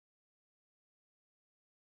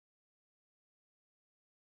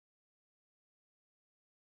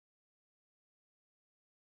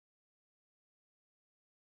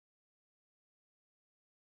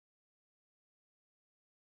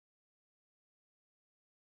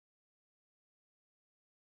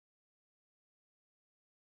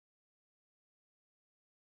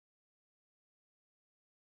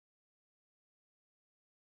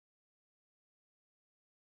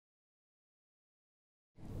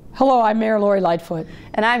Hello, I'm Mayor Lori Lightfoot.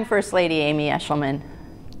 And I'm First Lady Amy Eshelman.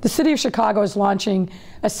 The City of Chicago is launching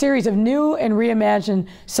a series of new and reimagined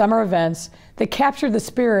summer events that capture the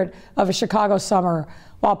spirit of a Chicago summer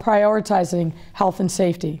while prioritizing health and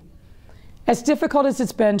safety. As difficult as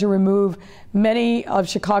it's been to remove many of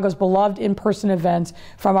Chicago's beloved in-person events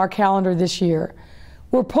from our calendar this year,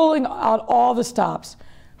 we're pulling out all the stops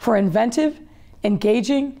for inventive,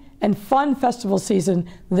 engaging, and fun festival season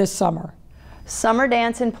this summer.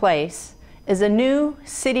 SummerDance in Place is a new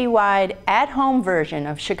citywide at-home version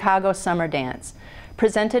of Chicago SummerDance,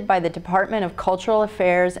 presented by the Department of Cultural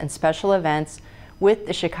Affairs and Special Events with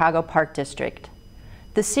the Chicago Park District.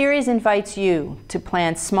 The series invites you to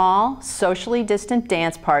plan small, socially distant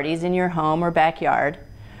dance parties in your home or backyard,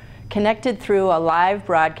 connected through a live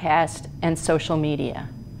broadcast and social media.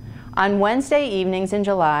 On Wednesday evenings in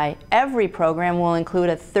July, every program will include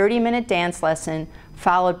a 30-minute dance lesson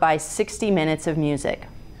followed by 60 minutes of music.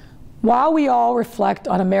 While we all reflect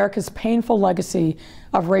on America's painful legacy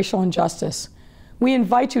of racial injustice, we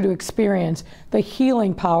invite you to experience the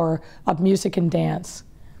healing power of music and dance.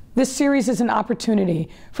 This series is an opportunity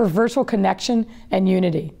for virtual connection and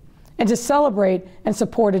unity, and to celebrate and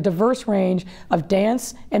support a diverse range of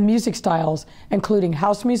dance and music styles, including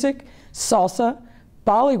house music, salsa,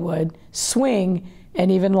 Bollywood, swing, and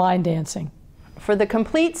even line dancing. For the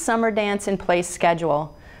complete SummerDance in Place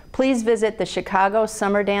schedule, please visit the Chicago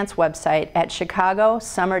SummerDance website at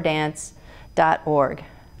chicagosummerdance.org.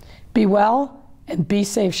 Be well and be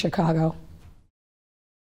safe, Chicago.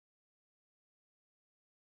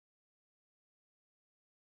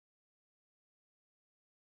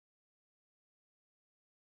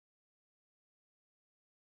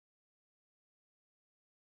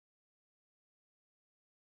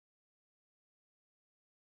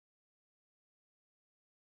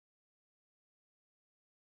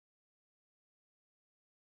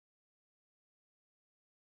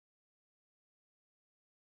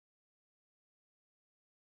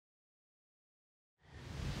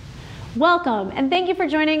 Welcome, and thank you for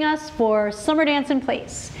joining us for SummerDance in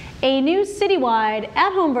Place, a new citywide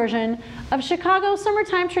at-home version of Chicago's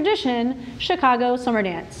summertime tradition, Chicago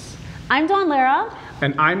SummerDance. I'm Lara.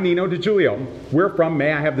 And I'm Nino DiGiulio. We're from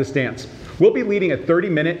May I Have This Dance. We'll be leading a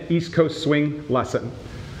 30-minute East Coast swing lesson.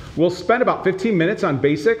 We'll spend about 15 minutes on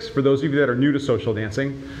basics for those of you that are new to social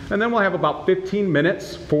dancing, and then we'll have about 15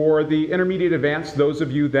 minutes for the intermediate advanced, those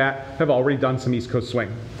of you that have already done some East Coast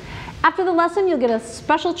swing. After the lesson, you'll get a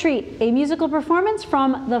special treat, a musical performance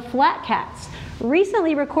from the Flat Cats,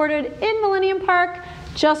 recently recorded in Millennium Park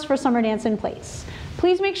just for SummerDance in Place.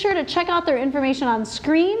 Please make sure to check out their information on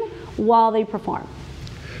screen while they perform.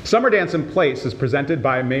 SummerDance in Place is presented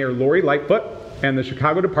by Mayor Lori Lightfoot and the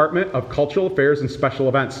Chicago Department of Cultural Affairs and Special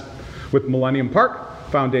Events, with Millennium Park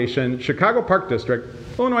Foundation, Chicago Park District,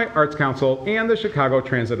 Illinois Arts Council, and the Chicago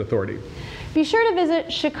Transit Authority. Be sure to visit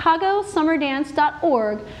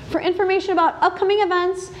chicagosummerdance.org for information about upcoming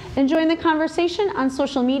events and join the conversation on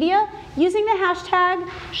social media using the hashtag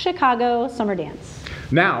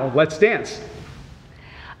 #ChicagoSummerDance. Now, let's dance.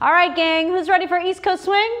 All right, gang, who's ready for East Coast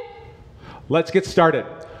Swing? Let's get started.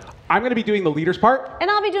 I'm going to be doing the leader's part.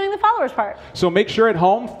 And I'll be doing the follower's part. So make sure at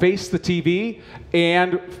home, face the TV,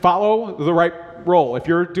 and follow the right role. If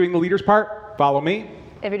you're doing the leader's part, follow me.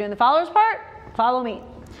 If you're doing the follower's part, follow me.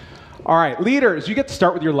 All right, leaders, you get to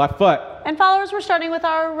start with your left foot. And followers, we're starting with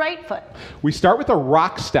our right foot. We start with a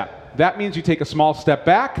rock step. That means you take a small step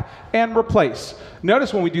back and replace.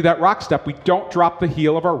 Notice when we do that rock step, we don't drop the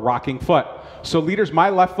heel of our rocking foot. So leaders, my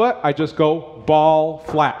left foot, I just go ball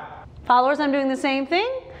flat. Followers, I'm doing the same thing.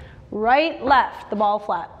 Right, left, the ball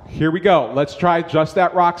flat. Here we go. Let's try just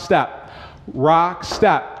that rock step. Rock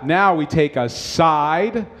step. Now we take a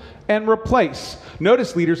side and replace.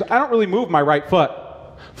 Notice, leaders, I don't really move my right foot.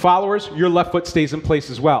 Followers, your left foot stays in place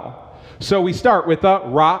as well. So we start with a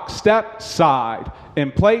rock step, side, in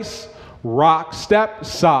place, rock step,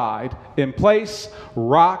 side, in place,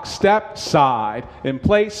 rock step, side, in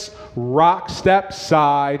place, rock step,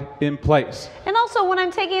 side, in place. And also, when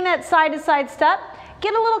I'm taking that side-to-side step,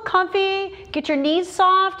 get a little comfy, get your knees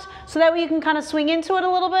soft, so that way you can kind of swing into it a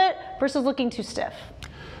little bit versus looking too stiff.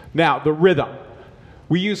 Now, the rhythm.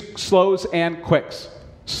 We use slows and quicks.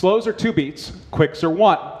 Slows are 2 beats, quicks are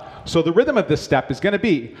 1. So the rhythm of this step is going to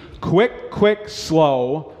be quick, quick,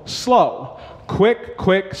 slow, slow. Quick,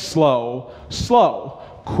 quick, slow, slow.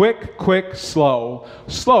 Quick, quick, slow,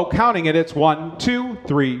 slow. Counting it, it's 1, 2,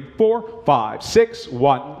 3, 4, 5, 6.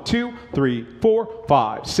 1, 2, 3, 4,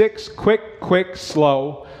 5, 6. Quick, quick,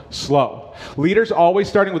 slow, slow. Leaders always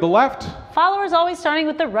starting with the left. Followers always starting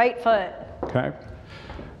with the right foot. Okay.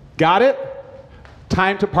 Got it?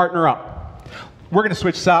 Time to partner up. We're going to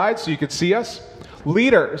switch sides so you can see us.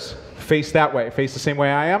 Leaders, face that way. Face the same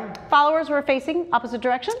way I am. Followers, we're facing opposite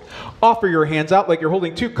direction. Offer your hands out like you're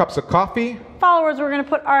holding 2 cups of coffee. Followers, we're going to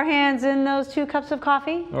put our hands in those 2 cups of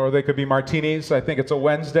coffee. Or they could be martinis. I think it's a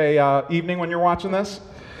Wednesday evening when you're watching this.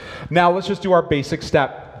 Now let's just do our basic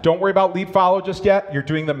step. Don't worry about lead follow just yet. You're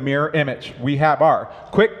doing the mirror image. We have our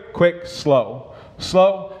quick, quick, slow.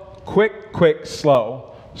 Slow, quick, quick,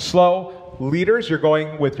 slow. Slow. Leaders, you're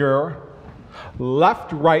going with your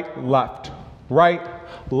left, right, left. Right,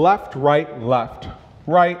 left, right, left.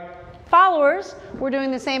 Right. Followers, we're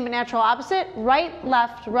doing the same but natural opposite. Right,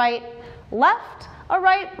 left, left, a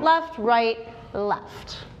right,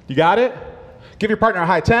 left. You got it? Give your partner a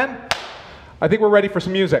high 10. I think we're ready for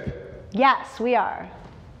some music. Yes, we are.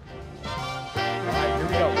 All right, here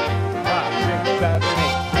we go. 5, 6, 7,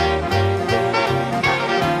 8.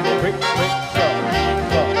 Quick, quick, slow,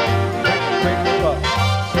 slow. Quick, quick, slow,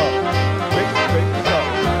 slow. Quick, quick, slow,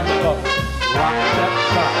 slow. Rock, step,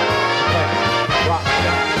 stop, replace. Rock,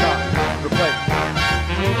 step, stop, replace.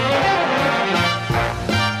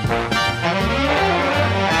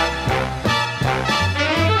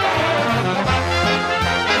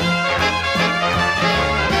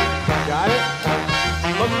 Got it?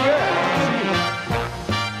 Looks good.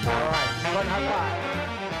 All right, run high five.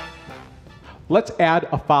 Let's add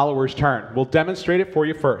a follower's turn. We'll demonstrate it for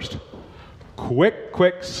you first. Quick,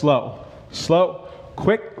 quick, slow. Slow,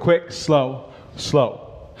 quick, quick, slow,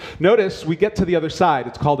 slow. Notice we get to the other side.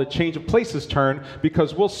 It's called a change of places turn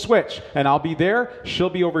because we'll switch and I'll be there, she'll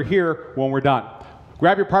be over here when we're done.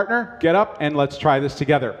 Grab your partner, get up, and let's try this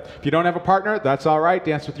together. If you don't have a partner, that's all right.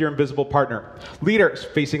 Dance with your invisible partner. Leaders,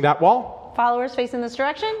 facing that wall. Followers facing this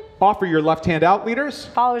direction. Offer your left hand out, leaders.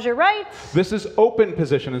 Followers your right. This is open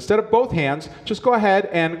position. Instead of both hands, just go ahead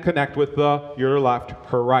and connect with your left,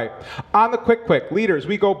 her right. On the quick, quick, leaders,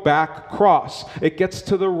 we go back, cross. It gets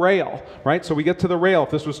to the rail, right? So we get to the rail.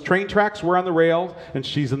 If this was train tracks, we're on the rail, and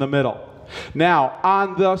she's in the middle. Now,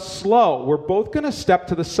 on the slow, we're both going to step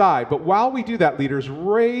to the side. But while we do that, leaders,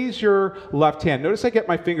 raise your left hand. Notice I get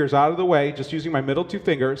my fingers out of the way, just using my middle 2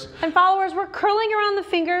 fingers. And followers, we're curling around the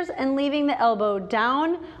fingers and leaving the elbow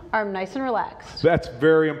down, arm nice and relaxed. That's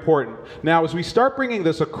very important. Now, as we start bringing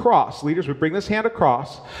this across, leaders, we bring this hand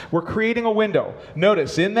across, we're creating a window.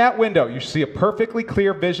 Notice, in that window, you see a perfectly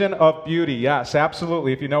clear vision of beauty. Yes,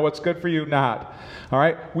 absolutely. If you know what's good for you, nod. All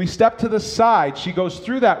right, we step to the side. She goes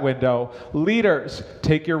through that window. Leaders,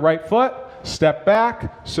 take your right foot, step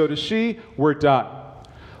back, so does she. We're done.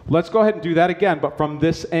 Let's go ahead and do that again, but from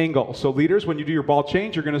this angle. So leaders, when you do your ball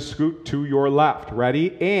change, you're going to scoot to your left.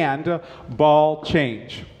 Ready? And ball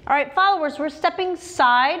change. All right, followers, we're stepping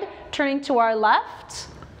side, turning to our left.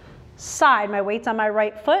 Side, my weight's on my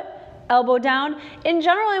right foot, elbow down. In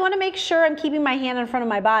general, I want to make sure I'm keeping my hand in front of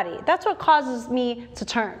my body. That's what causes me to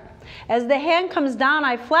turn. As the hand comes down,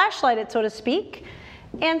 I flashlight it, so to speak,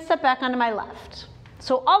 and step back onto my left.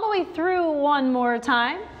 So all the way through one more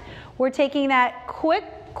time. We're taking that quick,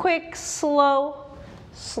 quick, slow,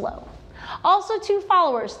 slow. Also, 2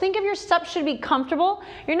 followers, think of your steps should be comfortable.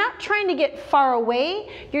 You're not trying to get far away,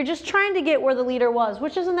 you're just trying to get where the leader was,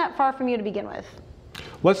 which isn't that far from you to begin with.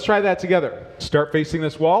 Let's try that together. Start facing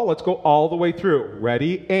this wall. Let's go all the way through.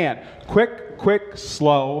 Ready? And quick, quick,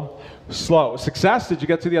 slow, slow. Success. Did you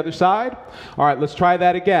get to the other side? All right, let's try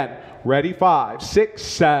that again. Ready? 5, 6,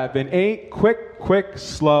 7, 8. Quick, quick,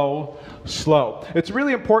 slow, slow. It's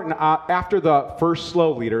really important after the first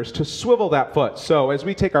slow, leaders, to swivel that foot. So as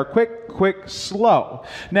we take our quick, quick, slow.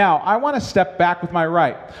 Now, I want to step back with my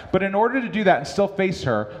right. But in order to do that and still face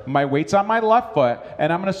her, my weight's on my left foot,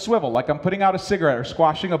 and I'm going to swivel like I'm putting out a cigarette or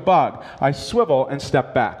squashing a bug. I swivel and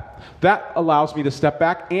step back. That allows me to step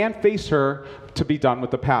back and face her to be done with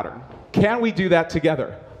the pattern. Can we do that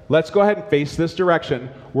together? Let's go ahead and face this direction.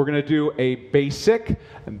 We're going to do a basic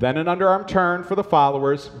and then an underarm turn for the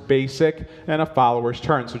followers, basic and a follower's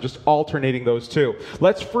turn. So just alternating those 2.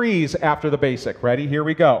 Let's freeze after the basic. Ready? Here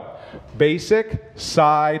we go. Basic,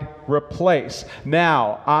 side, replace.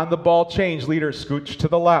 Now, on the ball change, leaders, scooch to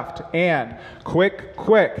the left. And quick,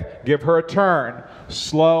 quick, give her a turn.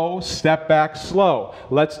 Slow, step back, slow.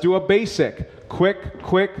 Let's do a basic. Quick,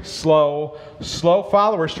 quick, slow, slow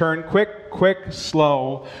followers turn, quick, quick,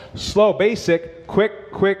 slow, slow basic, quick,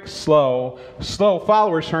 quick, slow, slow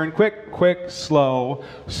followers turn, quick, quick, slow,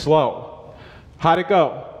 slow. How'd it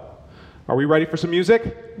go? Are we ready for some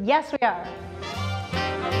music? Yes, we are. 5,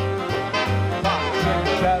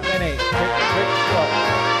 6, 7, 8. Quick, quick, slow,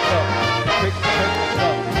 slow, quick, quick,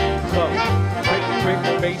 slow, slow, quick,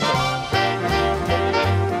 quick, basic.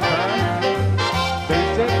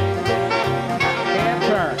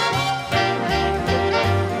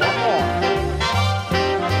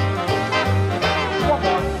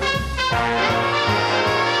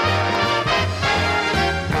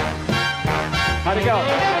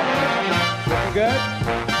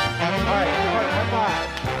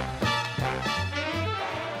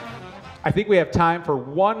 I think we have time for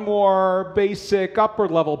one more basic, upper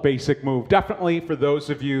level basic move. Definitely for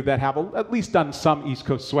those of you that have at least done some East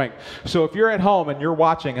Coast swing. So if you're at home and you're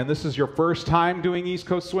watching and this is your first time doing East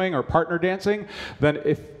Coast swing or partner dancing, then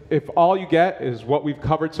if all you get is what we've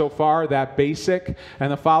covered so far, that basic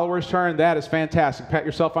and the follower's turn, that is fantastic. Pat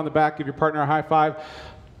yourself on the back, give your partner a high five,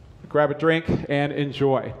 grab a drink, and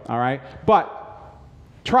enjoy, all right? But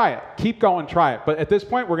try it. Keep going, try it. But at this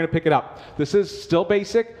point, we're going to pick it up. This is still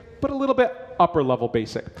basic, but a little bit upper level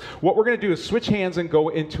basic. What we're going to do is switch hands and go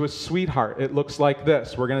into a sweetheart. It looks like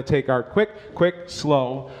this. We're going to take our quick, quick,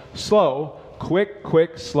 slow, slow, quick,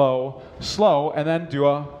 quick, slow, slow, and then do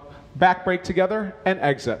a back break together and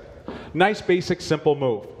exit. Nice, basic, simple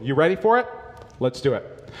move. You ready for it? Let's do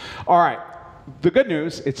it. All right. The good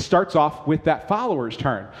news, it starts off with that follower's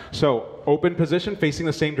turn. So open position facing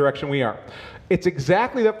the same direction we are. It's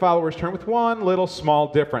exactly that follower's turn with one little small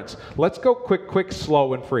difference. Let's go quick, quick,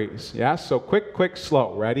 slow, and freeze. Yeah, so quick, quick,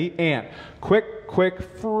 slow. Ready? And quick, quick,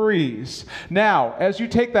 freeze. Now, as you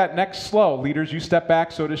take that next slow, leaders, you step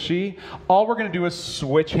back, so does she. All we're going to do is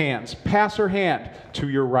switch hands. Pass her hand to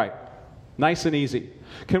your right. Nice and easy.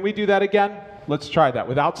 Can we do that again? Let's try that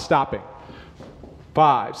without stopping.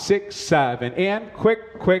 5, 6, 7, and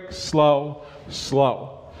quick, quick, slow,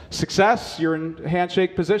 slow. Success, you're in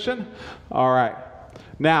handshake position. All right.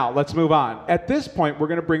 Now, let's move on. At this point, we're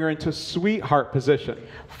going to bring her into sweetheart position.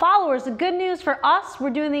 Followers, the good news for us, we're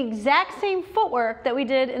doing the exact same footwork that we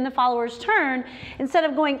did in the follower's turn. Instead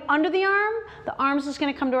of going under the arm's just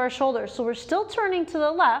going to come to our shoulders. So we're still turning to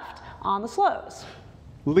the left on the slows.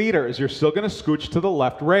 Leaders, you're still going to scooch to the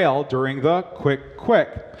left rail during the quick, quick.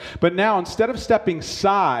 But now, instead of stepping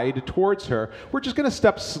side towards her, we're just going to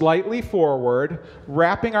step slightly forward,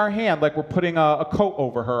 wrapping our hand like we're putting a coat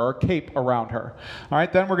over her or a cape around her. All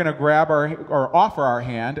right, then we're going to grab or offer our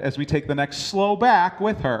hand as we take the next slow back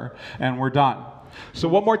with her, and we're done. So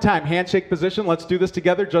one more time, handshake position. Let's do this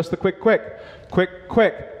together, just the quick, quick. Quick,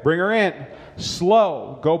 quick. Bring her in.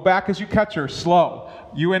 Slow. Go back as you catch her. Slow.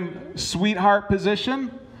 You in sweetheart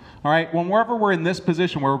position. All right, whenever we're in this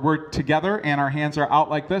position where we're together and our hands are out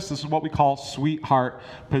like this is what we call sweetheart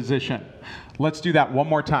position. Let's do that one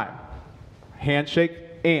more time. Handshake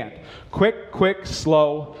and quick, quick,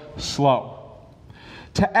 slow, slow.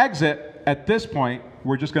 To exit, at this point,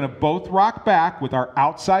 we're just going to both rock back with our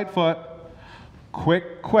outside foot.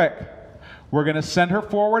 Quick, quick. We're going to send her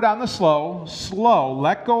forward on the slow. Slow.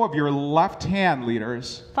 Let go of your left hand,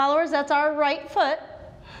 leaders. Followers, that's our right foot.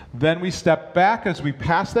 Then we step back as we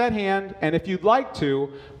pass that hand, and if you'd like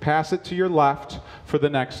to, pass it to your left for the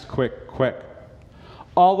next quick, quick.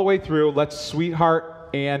 All the way through, let's sweetheart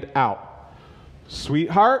and out.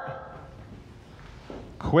 Sweetheart,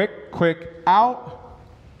 quick, quick, out.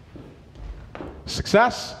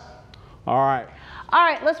 Success. All right. All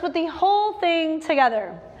right, let's put the whole thing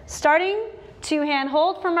together. Starting two-hand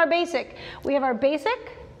hold from our basic. We have our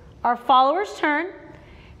basic, our follower's turn,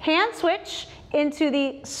 hand switch into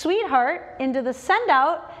the sweetheart, into the send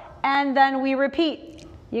out, and then we repeat.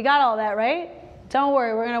 You got all that, right? Don't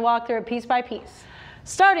worry, we're gonna walk through it piece by piece.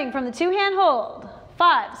 Starting from the two-hand hold.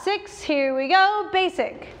 5, 6, here we go.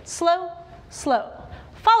 Basic, slow, slow.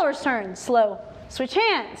 Follower's turn, slow. Switch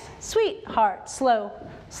hands, sweetheart, slow.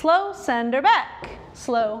 Slow, send her back,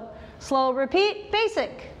 slow. Slow, repeat,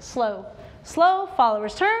 basic, slow. Slow,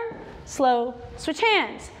 follower's turn, slow. Switch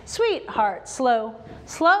hands, sweetheart, slow.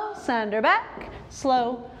 Slow, send her back,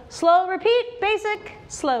 slow. Slow, repeat, basic,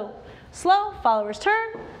 slow. Slow, follower's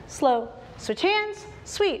turn, slow. Switch hands,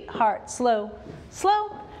 sweetheart, slow.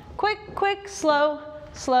 Slow, quick, quick, slow,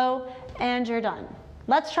 slow, and you're done.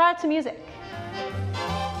 Let's try it to music.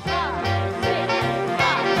 5, 6,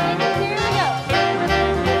 5, 6, here we go.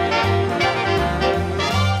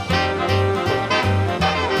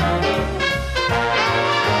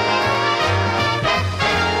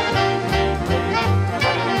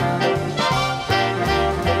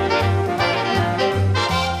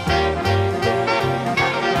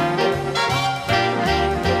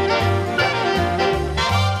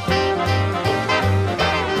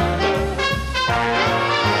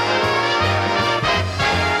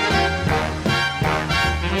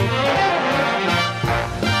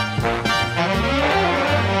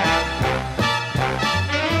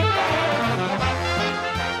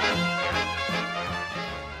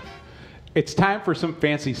 It's time for some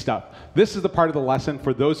fancy stuff. This is the part of the lesson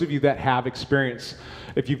for those of you that have experience.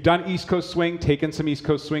 If you've done East Coast Swing, taken some East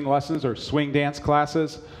Coast Swing lessons or swing dance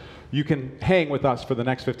classes, you can hang with us for the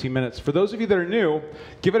next 15 minutes. For those of you that are new,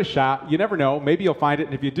 give it a shot. You never know. Maybe you'll find it,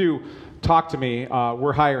 and if you do, talk to me.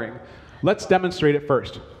 We're hiring. Let's demonstrate it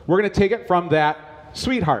first. We're going to take it from that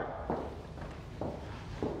sweetheart.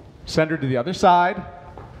 Send her to the other side.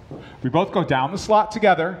 We both go down the slot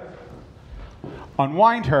together,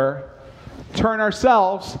 unwind her, turn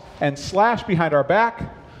ourselves, and slash behind our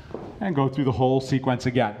back, and go through the whole sequence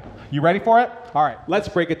again. You ready for it? All right, let's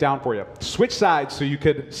break it down for you. Switch sides so you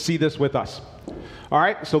could see this with us. All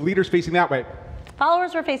right, so leaders facing that way.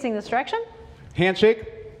 Followers are facing this direction. Handshake.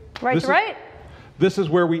 Right to right. This is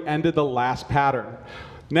where we ended the last pattern.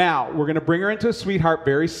 Now, we're going to bring her into a sweetheart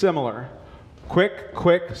very similar. Quick,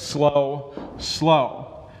 quick, slow,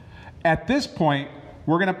 slow. At this point,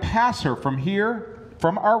 we're going to pass her from here,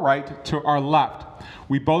 from our right to our left.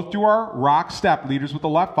 We both do our rock step, leaders with the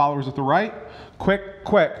left, followers with the right. Quick,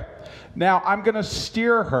 quick. Now, I'm going to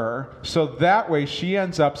steer her so that way she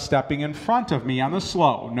ends up stepping in front of me on the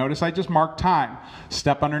slow. Notice I just marked time.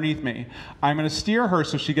 Step underneath me. I'm going to steer her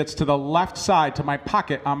so she gets to the left side, to my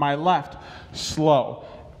pocket on my left. Slow.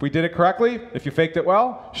 If we did it correctly, if you faked it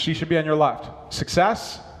well, she should be on your left.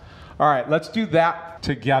 Success? All right, let's do that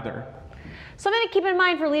together. Something to keep in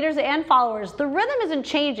mind for leaders and followers, the rhythm isn't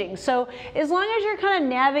changing. So as long as you're kind of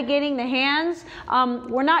navigating the hands,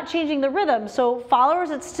 we're not changing the rhythm. So followers,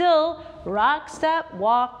 it's still rock, step,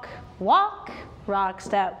 walk, walk, rock,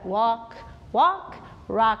 step, walk, walk,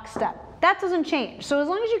 rock, step. That doesn't change. So as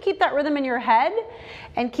long as you keep that rhythm in your head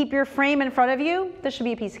and keep your frame in front of you, this should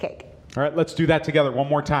be a piece of cake. All right, let's do that together one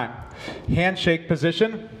more time. Handshake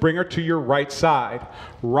position, bring her to your right side.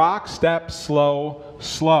 Rock, step, slow,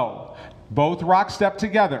 slow. Both rock step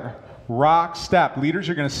together. Rock step. Leaders,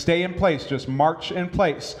 you're going to stay in place. Just march in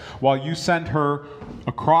place while you send her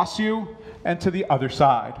across you and to the other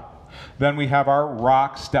side. Then we have our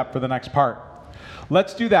rock step for the next part.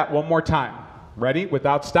 Let's do that one more time. Ready?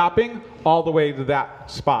 Without stopping, all the way to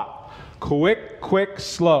that spot. Quick, quick,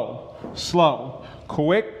 slow, slow.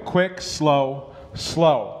 Quick, quick, slow,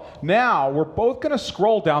 slow. Now, we're both going to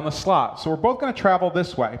scroll down the slot. So we're both going to travel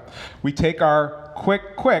this way. We take our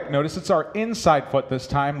quick, quick. Notice it's our inside foot this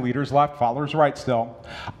time. Leaders left, followers right still.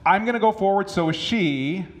 I'm going to go forward, so is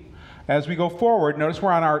she. As we go forward, notice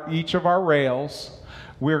we're on each of our rails.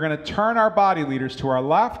 We're going to turn our body, leaders, to our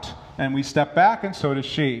left, and we step back, and so does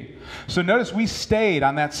she. So notice we stayed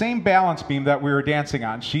on that same balance beam that we were dancing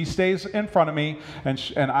on. She stays in front of me,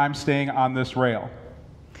 and I'm staying on this rail.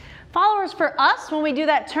 Followers, for us, when we do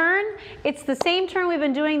that turn, it's the same turn we've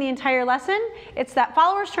been doing the entire lesson. It's that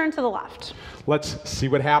follower's turn to the left. Let's see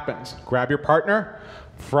what happens. Grab your partner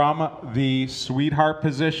from the sweetheart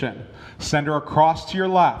position. Send her across to your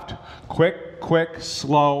left. Quick, quick,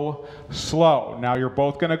 slow, slow. Now you're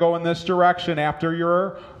both going to go in this direction after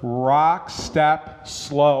your rock, step,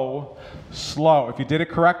 slow, slow. If you did it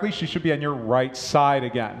correctly, she should be on your right side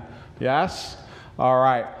again. Yes? All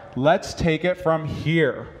right. Let's take it from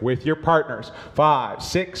here with your partners. 5,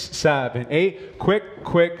 6, 7, 8. Quick,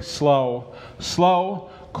 quick, slow, slow.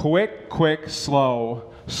 Quick, quick,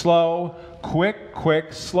 slow, slow. Quick,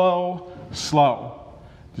 quick, slow, slow.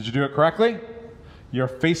 Did you do it correctly? You're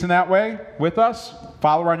facing that way with us.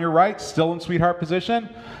 Follower on your right, still in sweetheart position.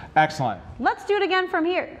 Excellent. Let's do it again from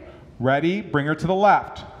here. Ready? Bring her to the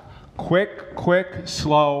left. Quick, quick,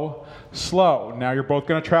 slow, slow. Now you're both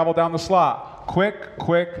going to travel down the slot. Quick,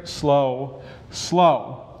 quick, slow,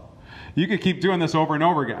 slow. You could keep doing this over and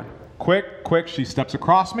over again. Quick, quick, she steps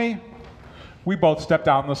across me. We both step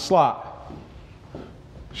down the slot.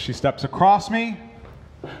 She steps across me.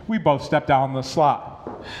 We both step down the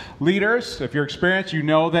slot. Leaders, if you're experienced, you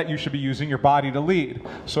know that you should be using your body to lead.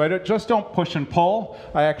 So I just don't push and pull.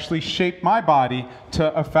 I actually shape my body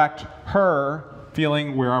to affect her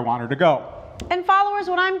feeling where I want her to go. And followers,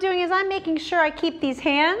 what I'm doing is I'm making sure I keep these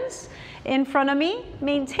hands in front of me,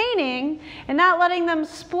 maintaining and not letting them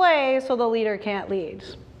splay so the leader can't lead.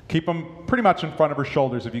 Keep them pretty much in front of her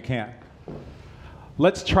shoulders if you can.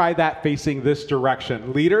 Let's try that facing this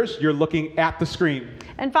direction. Leaders, you're looking at the screen.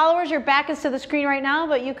 And followers, your back is to the screen right now,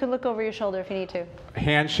 but you could look over your shoulder if you need to.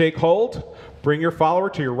 Handshake hold. Bring your follower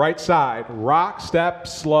to your right side. Rock, step,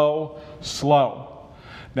 slow, slow.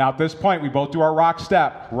 Now at this point, we both do our rock,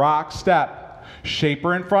 step, rock, step. Shape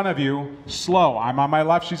her in front of you, slow. I'm on my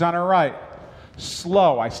left, she's on her right.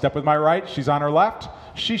 Slow, I step with my right, she's on her left.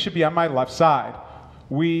 She should be on my left side.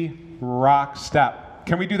 We rock, step.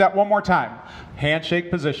 Can we do that one more time? Handshake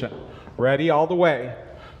position. Ready, all the way.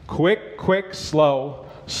 Quick, quick, slow,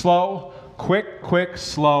 slow. Quick, quick,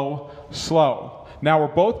 slow, slow. Now we're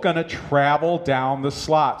both going to travel down the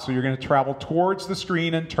slot. So you're going to travel towards the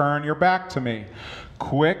screen and turn your back to me.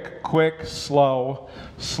 Quick, quick, slow,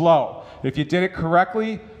 slow. If you did it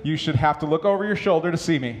correctly, you should have to look over your shoulder to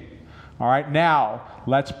see me. All right, now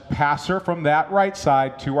let's pass her from that right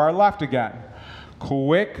side to our left again.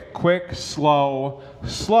 quick, quick, slow,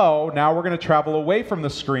 slow. Now we're going to travel away from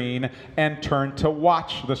the screen and turn to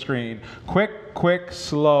watch the screen. Quick, quick,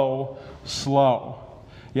 slow, slow.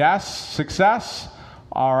 Yes? Success?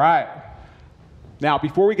 All right. Now,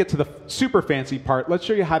 before we get to the super fancy part, let's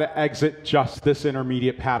show you how to exit just this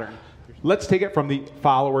intermediate pattern. Let's take it from the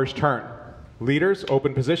follower's turn. Leaders,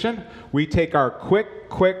 open position. We take our quick,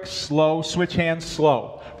 quick, slow, switch hands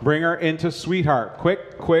slow. Bring her into sweetheart.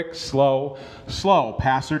 Quick, quick, slow, slow.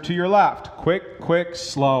 Pass her to your left. Quick, quick,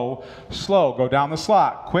 slow, slow. Go down the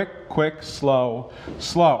slot. Quick, quick, slow,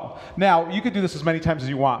 slow. Now, you could do this as many times as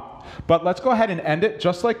you want, but let's go ahead and end it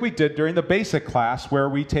just like we did during the basic class, where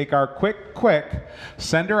we take our quick, quick,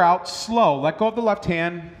 send her out slow. Let go of the left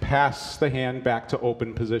hand, pass the hand back to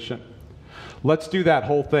open position. Let's do that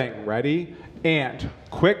whole thing. Ready? And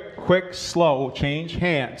quick, quick, slow, change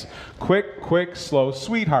hands. Quick, quick, slow,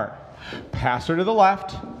 sweetheart. Pass her to the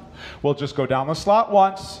left. We'll just go down the slot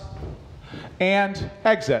once and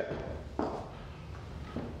exit.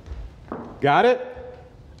 Got it?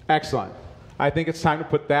 Excellent. I think it's time to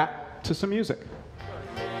put that to some music.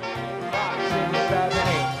 5, 6, 7,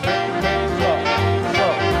 8. Slow,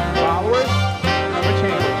 slow. Followers, switch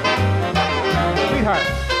hands. Sweetheart.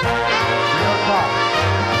 Bring her across.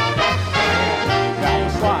 Down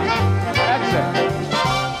the slot. Exit.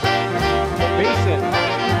 Base it.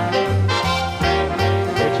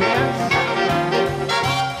 Switch hands.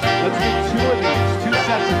 Let's do 2 of these. 2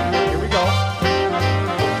 sets of these. Here we go.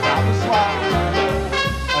 Down the slot.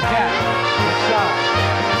 Again. Switch side.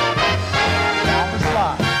 Down the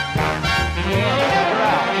slot. And under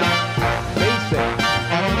out. Base it.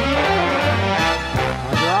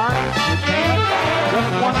 Underarm. Switch hands.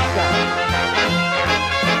 Just 1 set.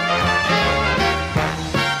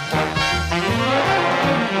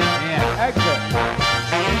 Exit.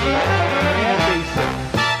 And base it.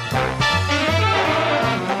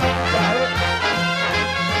 Got it?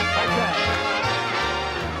 Okay.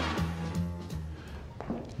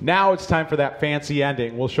 Now it's time for that fancy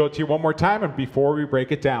ending. We'll show it to you one more time and before we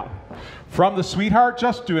break it down. From the sweetheart,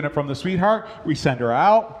 just doing it from the sweetheart, we send her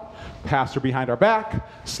out, pass her behind our back,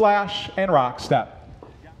 slash, and rock step.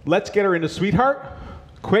 Let's get her into sweetheart.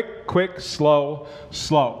 Quick, quick, slow,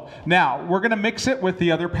 slow. Now, we're going to mix it with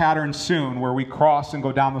the other pattern soon where we cross and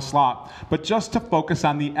go down the slot. But just to focus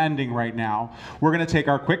on the ending right now, we're going to take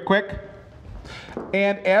our quick, quick.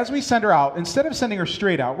 And as we send her out, instead of sending her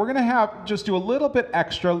straight out, we're going to just do a little bit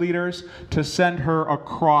extra, leaders, to send her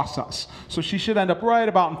across us. So she should end up right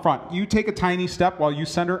about in front. You take a tiny step while you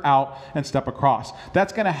send her out and step across.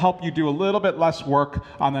 That's going to help you do a little bit less work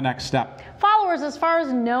on the next step. Followers, as far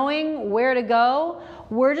as knowing where to go,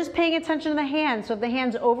 we're just paying attention to the hands. So if the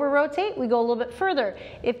hands over-rotate, we go a little bit further.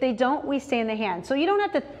 If they don't, we stay in the hand. So you don't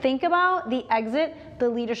have to think about the exit. The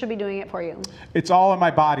leader should be doing it for you. It's all in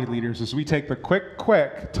my body, leaders, as we take the quick,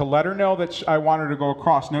 quick to let her know that I want her to go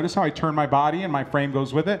across. Notice how I turn my body and my frame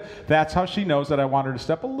goes with it? That's how she knows that I want her to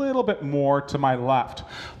step a little bit more to my left.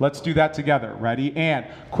 Let's do that together. Ready? And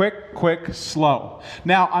quick, quick, slow.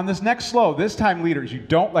 Now, on this next slow, this time, leaders, you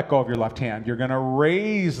don't let go of your left hand. You're going to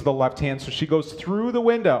raise the left hand so she goes through the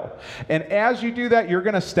window. And as you do that, you're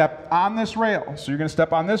going to step on this rail. So you're going to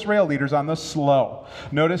step on this rail, leaders, on the slow.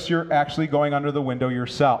 Notice you're actually going under the window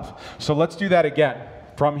yourself. So let's do that again.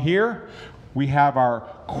 From here, we have our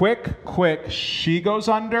quick, quick. She goes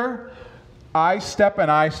under. I step and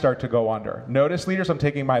I start to go under. Notice, leaders, I'm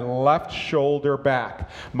taking my left shoulder back.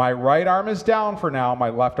 My right arm is down for now. My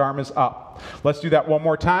left arm is up. Let's do that one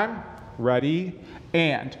more time. Ready?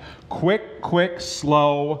 And quick, quick,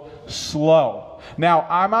 slow, slow. Now,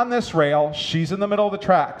 I'm on this rail. She's in the middle of the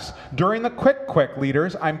tracks. During the quick, quick,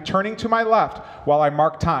 leaders, I'm turning to my left while I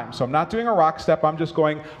mark time. So I'm not doing a rock step. I'm just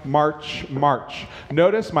going march, march.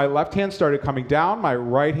 Notice my left hand started coming down. My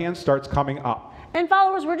right hand starts coming up. And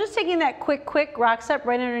followers, we're just taking that quick, quick rock step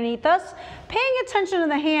right underneath us, paying attention to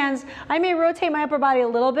the hands. I may rotate my upper body a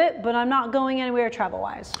little bit, but I'm not going anywhere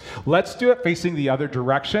travel-wise. Let's do it facing the other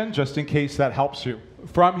direction, just in case that helps you.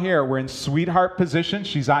 From here, we're in sweetheart position.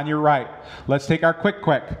 She's on your right. Let's take our quick,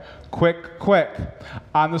 quick. Quick, quick.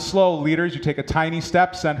 On the slow, leaders, you take a tiny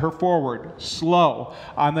step, send her forward. Slow.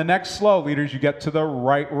 On the next slow, leaders, you get to the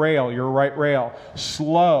right rail, your right rail.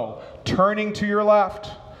 Slow. Turning to your left.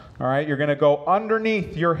 All right, you're going to go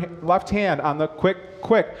underneath your left hand on the quick,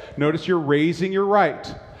 quick. Notice you're raising your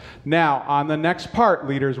right. Now, on the next part,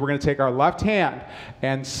 leaders, we're going to take our left hand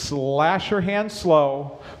and slash your hand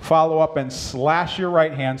slow, follow up and slash your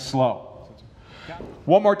right hand slow.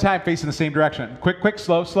 One more time, facing the same direction. Quick, quick,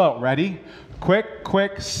 slow, slow. Ready? Quick,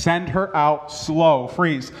 quick, send her out, slow,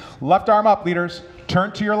 freeze. Left arm up, leaders.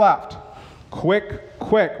 Turn to your left. Quick,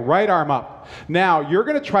 quick, right arm up. Now, you're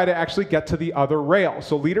going to try to actually get to the other rail.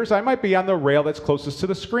 So leaders, I might be on the rail that's closest to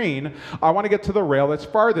the screen. I want to get to the rail that's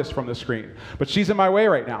farthest from the screen. But she's in my way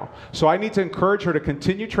right now. So I need to encourage her to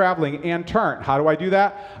continue traveling and turn. How do I do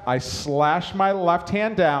that? I slash my left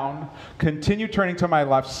hand down, continue turning to my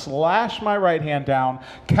left, slash my right hand down,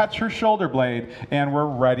 catch her shoulder blade, and we're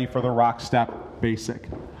ready for the rock step basic.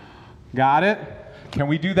 Got it? Can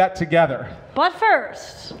we do that together? But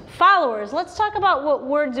first, followers, let's talk about what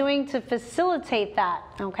we're doing to facilitate that,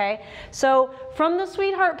 okay? So from the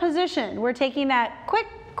sweetheart position, we're taking that quick,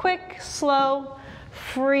 quick, slow,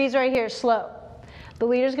 freeze right here, slow. The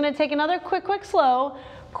leader's gonna take another quick, quick, slow,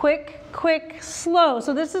 quick, quick, slow.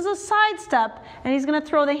 So this is a side step, and he's gonna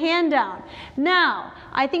throw the hand down. Now,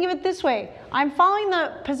 I think of it this way. I'm following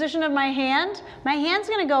the position of my hand. My hand's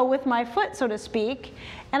gonna go with my foot, so to speak,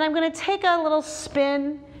 and I'm gonna take a little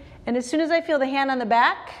spin, and as soon as I feel the hand on the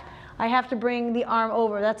back, I have to bring the arm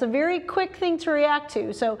over. That's a very quick thing to react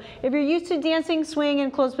to. So if you're used to dancing, swing, in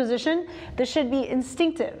closed position, this should be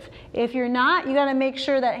instinctive. If you're not, you gotta make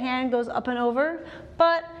sure that hand goes up and over,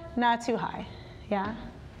 but not too high, yeah?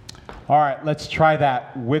 All right, let's try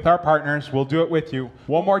that with our partners. We'll do it with you.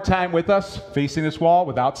 One more time with us, facing this wall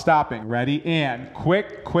without stopping. Ready, and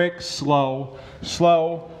quick, quick, slow,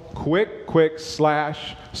 slow, quick, quick,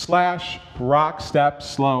 slash, slash, rock, step,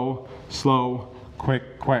 slow, slow,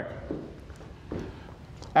 quick, quick.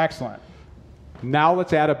 Excellent. Now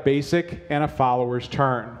let's add a basic and a follower's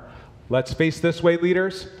turn. Let's face this way,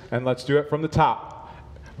 leaders, and let's do it from the top.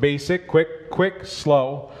 Basic, quick, quick,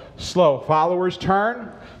 slow, slow. Followers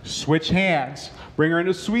turn, switch hands. Bring her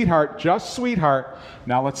into sweetheart, just sweetheart.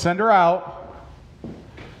 Now let's send her out.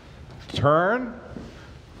 Turn,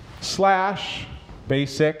 slash,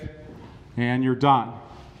 basic, and you're done.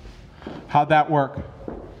 How'd that work?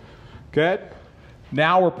 Good?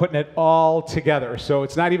 Now we're putting it all together. So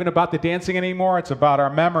it's not even about the dancing anymore, it's about our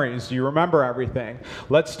memories. You remember everything.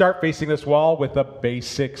 Let's start facing this wall with a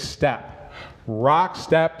basic step. Rock,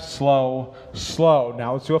 step, slow, slow.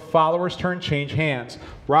 Now let's do a follower's turn, change hands.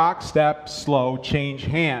 Rock, step, slow, change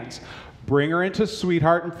hands. Bring her into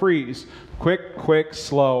sweetheart and freeze. Quick, quick,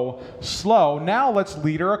 slow, slow. Now let's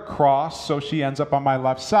lead her across so she ends up on my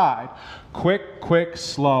left side. Quick, quick,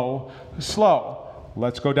 slow, slow.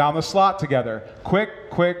 Let's go down the slot together.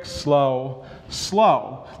 Quick, quick, slow,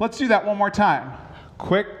 slow. Let's do that one more time.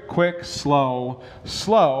 Quick, quick, slow,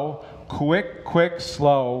 slow. Quick, quick,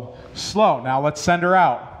 slow, slow. Now let's send her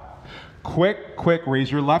out. Quick, quick,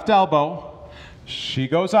 raise your left elbow. She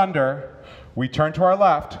goes under. We turn to our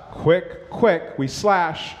left. Quick, quick, we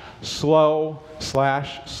slash, slow,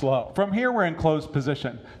 slash, slow. From here, we're in closed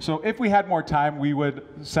position. So if we had more time, we would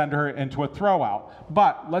send her into a throw out.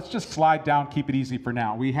 But let's just slide down, keep it easy for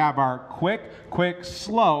now. We have our quick, quick,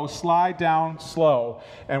 slow, slide down, slow,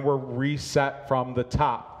 and we're reset from the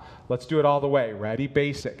top. Let's do it all the way. Ready?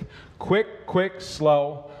 Basic. Quick, quick,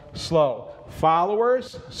 slow, slow.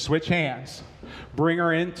 Followers, switch hands. Bring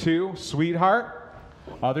her into sweetheart,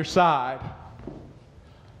 other side.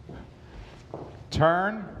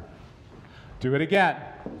 Turn. Do it again.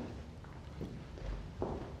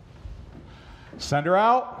 Send her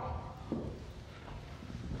out.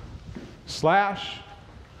 Slash.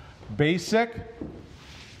 Basic.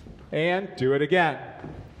 And do it again.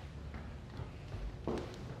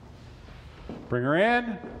 Bring her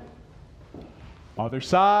in. Other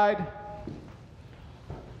side.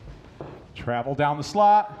 Travel down the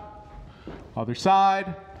slot. Other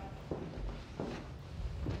side.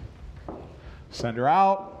 Send her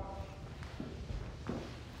out.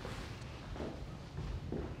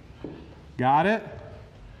 Got it?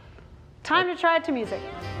 Time to try it to music.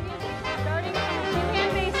 Starting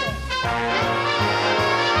two-hand basic.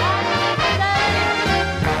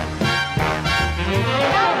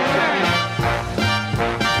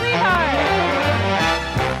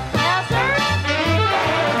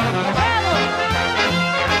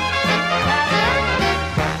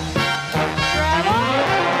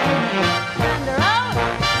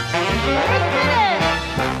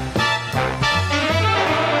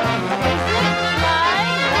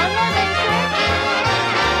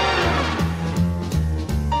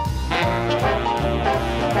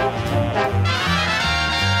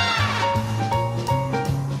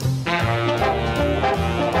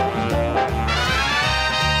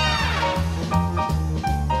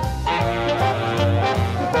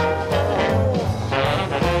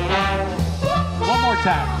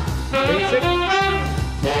 Basic.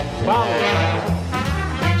 Follow.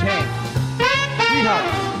 Change hands. Sweetheart.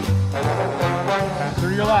 Pass her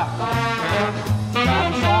to your left.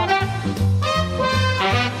 Down the slot.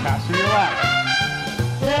 Pass her to your left.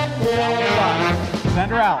 Down the slot. Send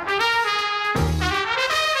her out.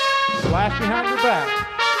 Flash behind your back.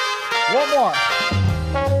 One more.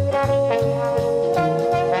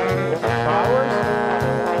 Flowers.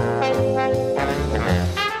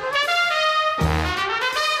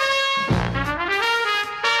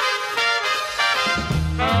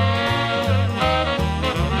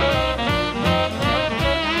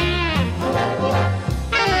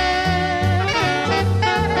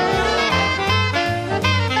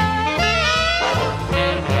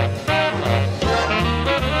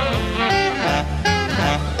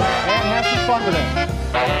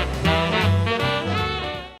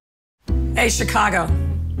 Hey, Chicago,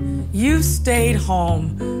 you've stayed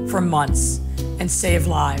home for months and saved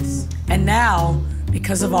lives. And now,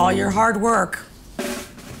 because of all your hard work,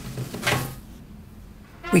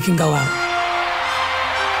 we can go out.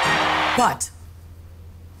 But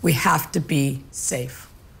we have to be safe.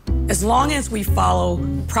 As long as we follow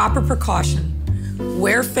proper precaution,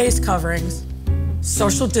 wear face coverings,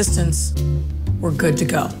 social distance, we're good to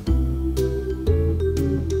go.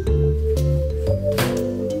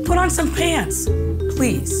 Put on some pants,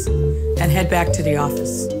 please, and head back to the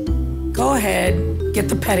office. Go ahead, get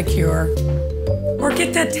the pedicure, or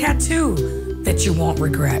get that tattoo that you won't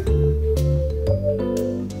regret.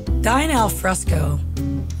 Dine al fresco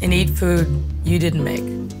and eat food you didn't make.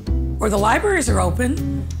 Or the libraries are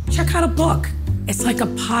open, check out a book. It's like a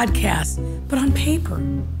podcast, but on paper.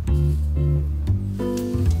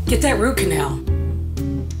 Get that root canal.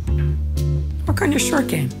 Work on your short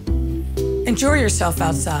game. Enjoy yourself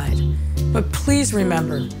outside, but please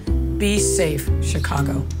remember, be safe,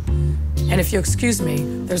 Chicago. And if you excuse me,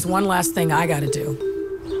 there's one last thing I gotta do.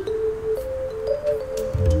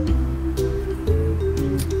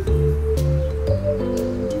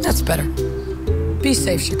 That's better. Be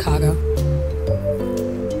safe, Chicago.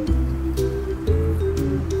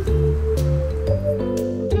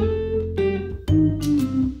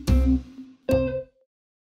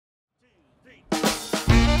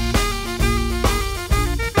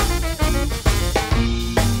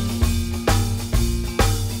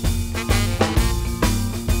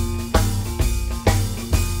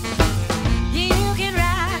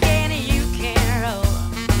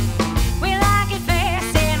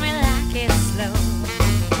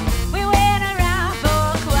 We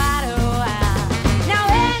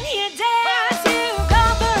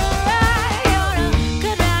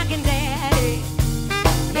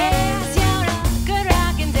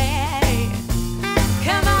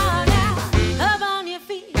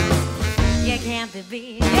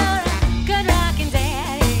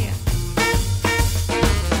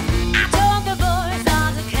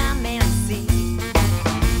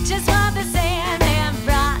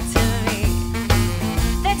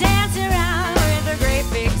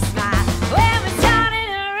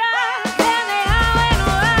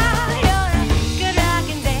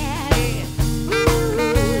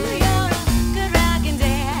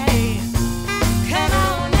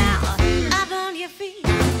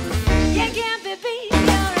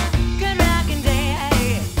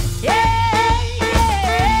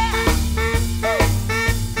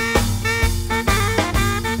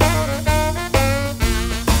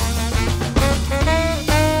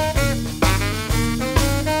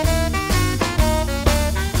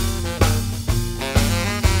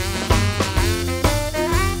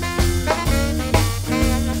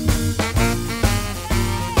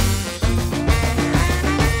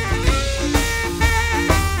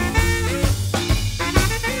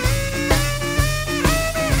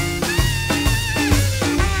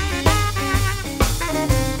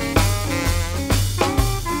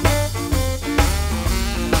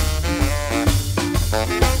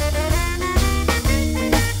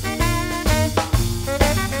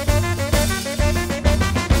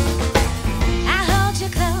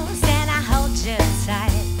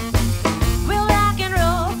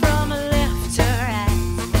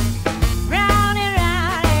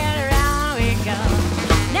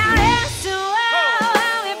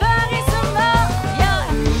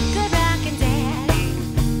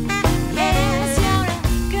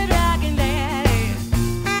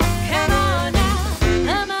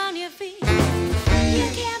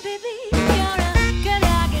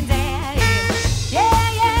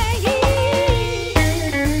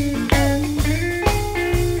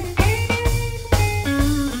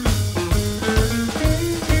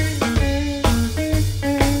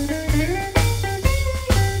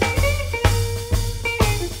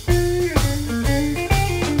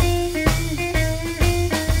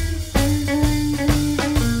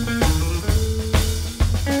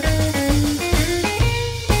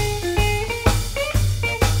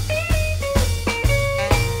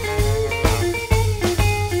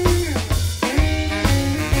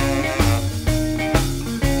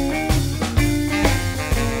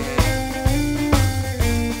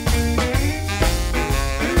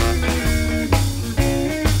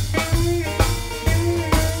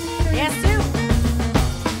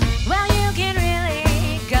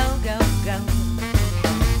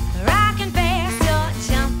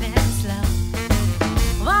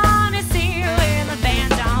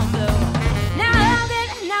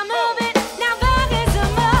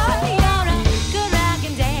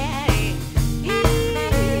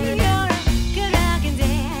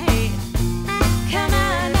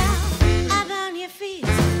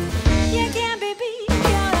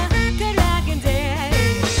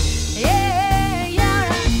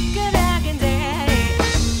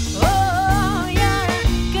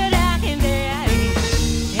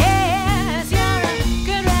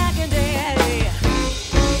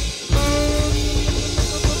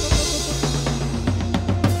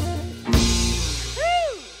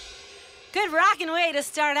to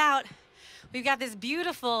start out, we've got this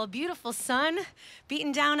beautiful, beautiful sun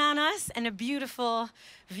beating down on us and a beautiful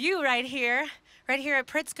view right here at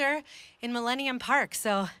Pritzker in Millennium Park.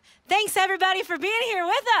 So thanks everybody for being here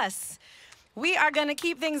with us. We are gonna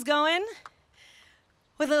keep things going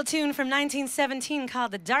with a little tune from 1917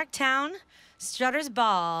 called The Dark Town Strutter's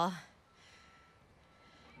Ball.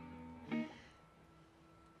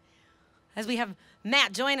 As we have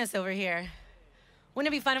Matt join us over here. Wouldn't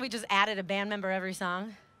it be fun if we just added a band member every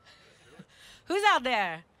song? Who's out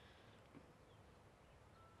there?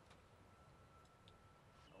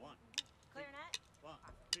 Clarinet? 1,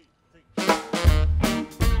 2, 3.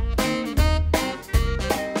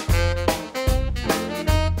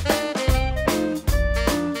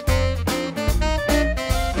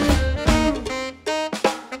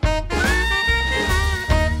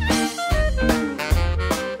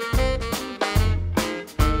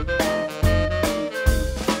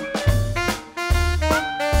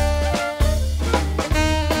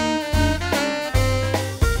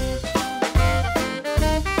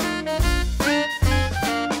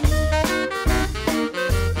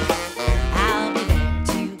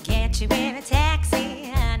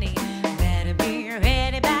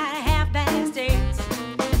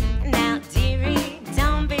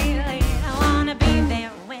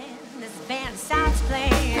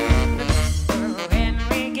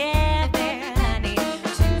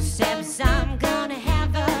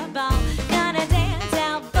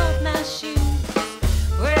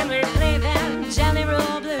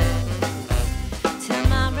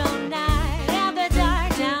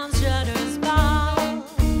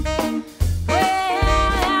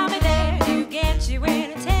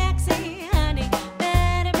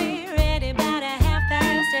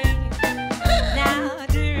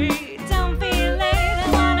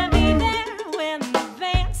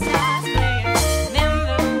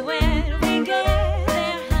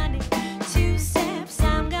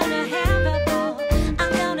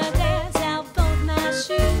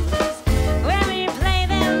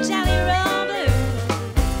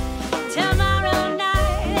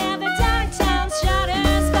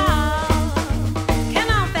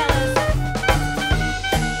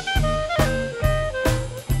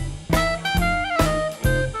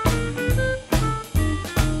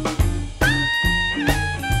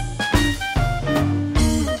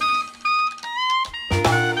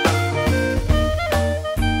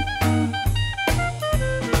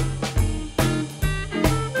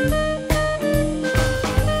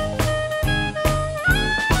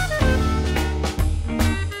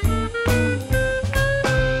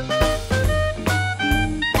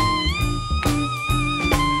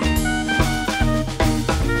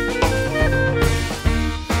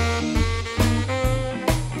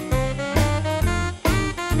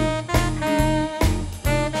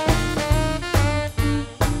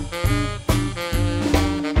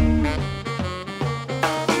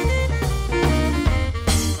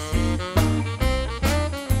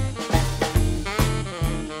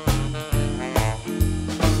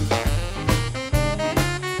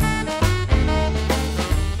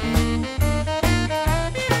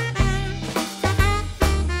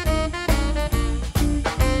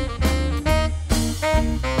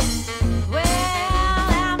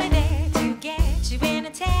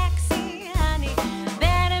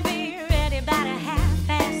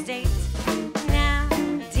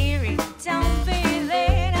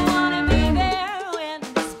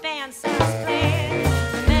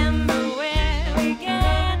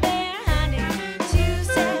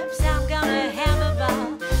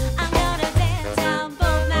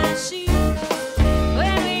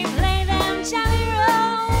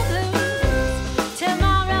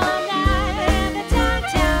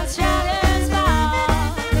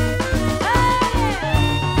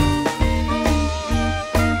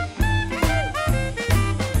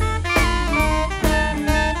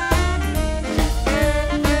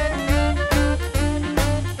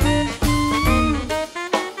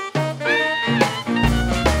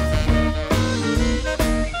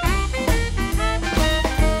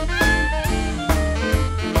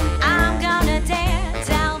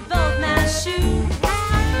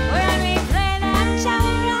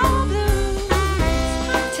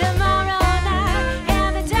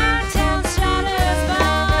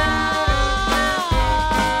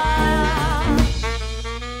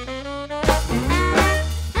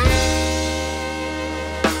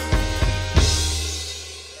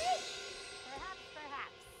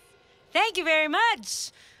 Thank you very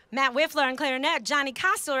much. Matt Wiffler on clarinet, Johnny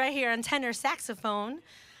Costel right here on tenor saxophone.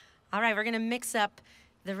 All right, we're gonna mix up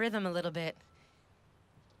the rhythm a little bit.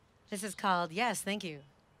 This is called Yes, Thank You.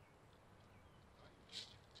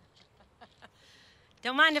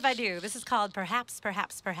 Don't mind if I do. This is called Perhaps,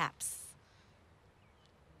 Perhaps, Perhaps.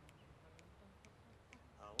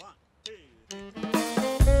 1, 2, 3.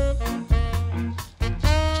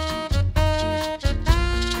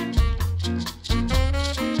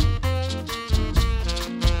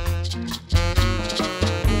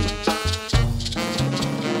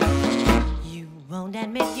 You won't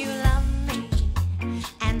admit you love me,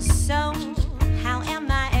 and so how am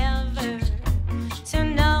I ever to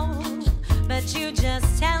know? But you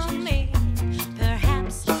just tell me,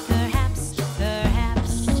 perhaps, perhaps,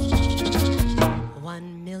 perhaps.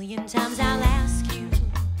 1,000,000 times I'll ask you,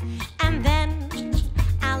 and then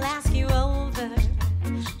I'll ask you over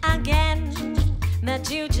again.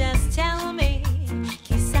 But you just tell me,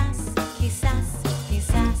 quizás, quizás,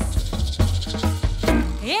 quizás.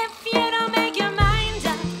 If you don't make your mind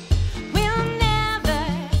up, we'll never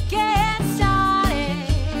get started.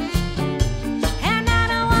 And I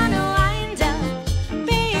don't want to wind up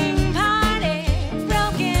being parted,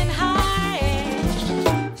 broken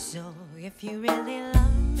hearted. So if you really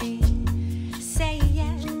love me, say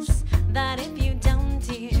yes. But if you don't,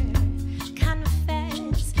 dear,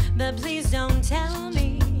 confess. But please don't tell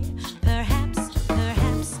me, perhaps,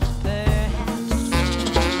 perhaps, perhaps.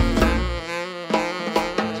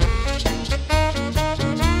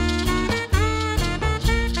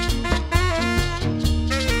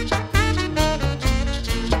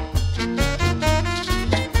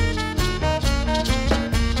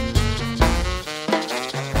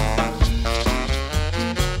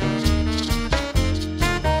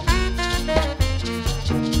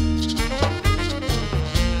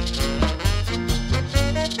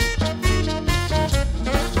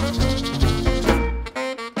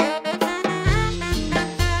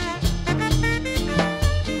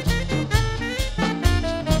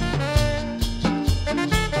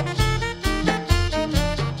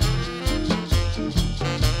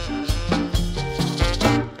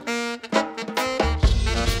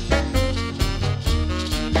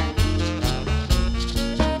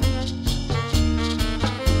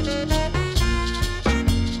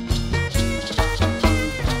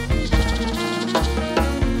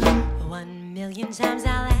 Times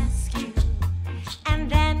I'll ask you, and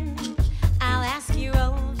then I'll ask you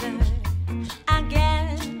over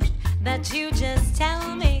again. But you just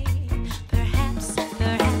tell me, perhaps,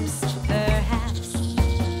 perhaps, perhaps.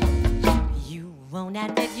 You won't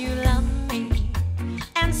admit you love me,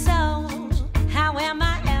 and so how am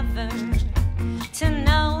I ever to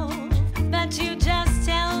know? But you just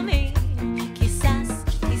tell me, quizás,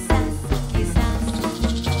 quizás, quizás.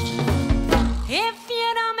 If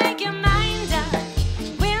you don't make your mind up,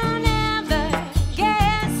 we'll never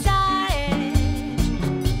get started.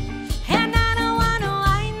 And I don't want to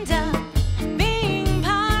wind up being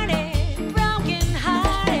parted, broken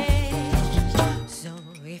hearted. So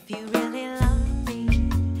if you really love me,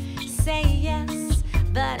 say yes.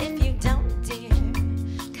 But if you don't, dear,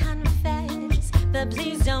 confess. But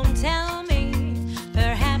please don't tell me,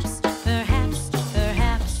 perhaps, perhaps,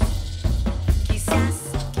 perhaps. Quizás,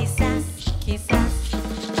 quizás, quizás.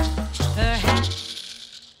 Perhaps,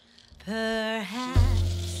 perhaps,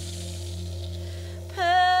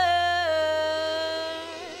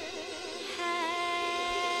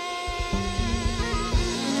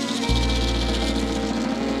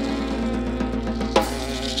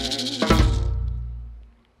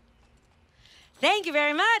 Thank you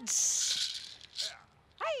very much.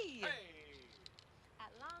 Hi.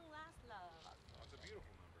 At long last, love. That's a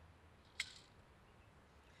beautiful number.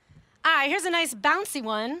 All right, here's a nice bouncy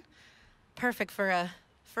one. Perfect for a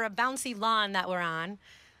bouncy lawn that we're on.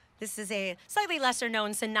 This is a slightly lesser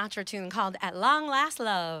known Sinatra tune called At Long Last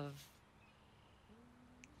Love.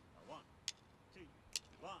 1, 2,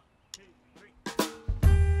 1, 2, 3.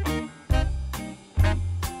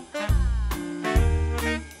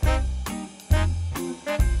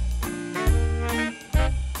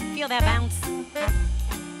 Feel that bounce.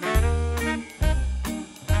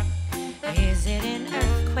 Is it an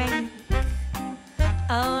earthquake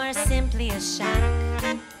or simply a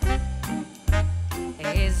shock?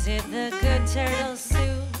 Is it the good turtle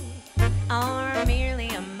soup or merely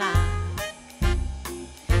a mock?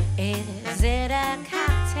 Is it a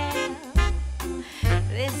cocktail,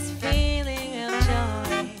 this feeling of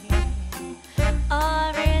joy?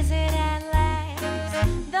 Or is it at last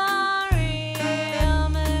the real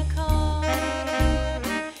McCoy?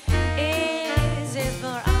 Is it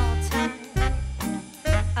for all time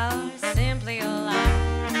or simply a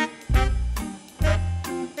lie?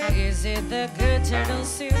 Is it the good turtle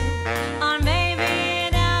soup or maybe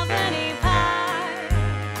an Albany pie?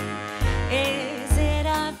 Is it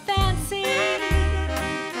a fancy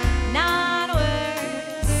not worth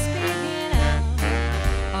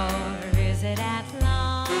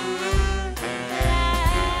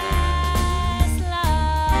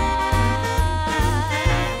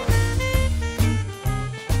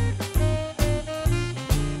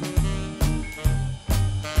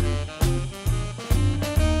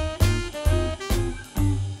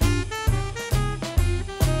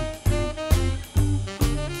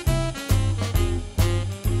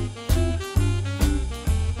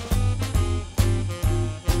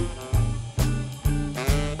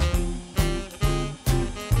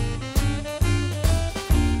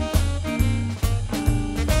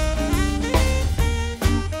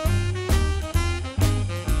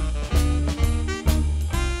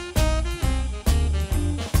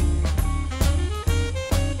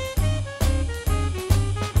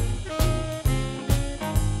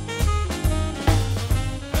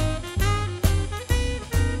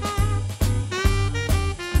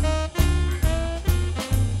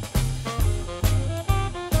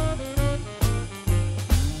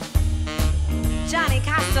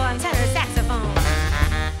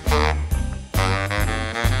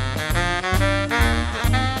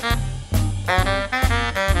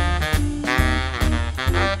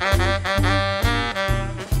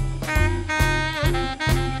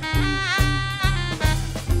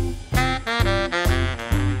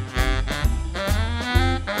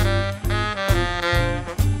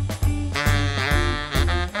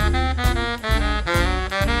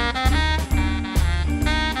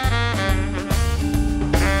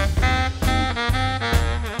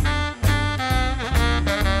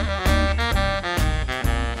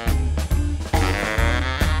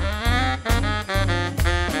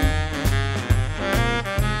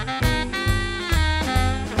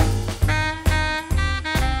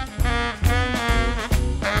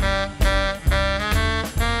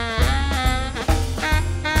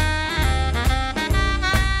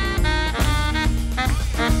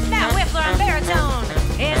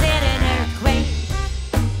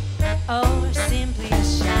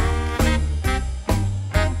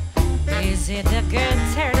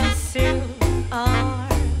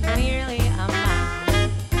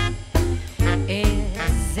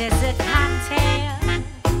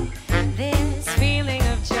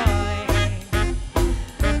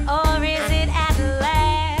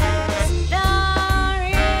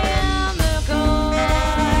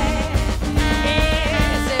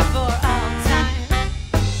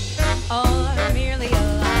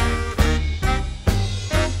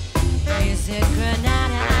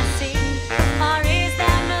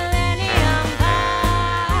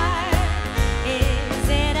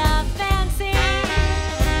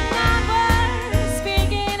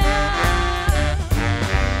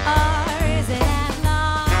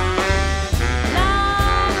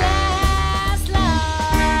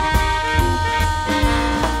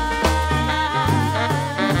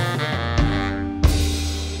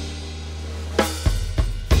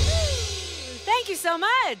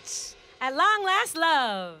much. At long last,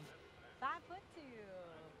 love.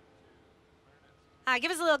 5'2".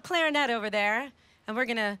 Give us a little clarinet over there, and we're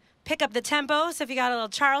gonna pick up the tempo. So if you got a little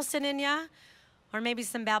Charleston in ya, or maybe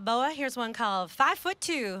some Balboa, here's one called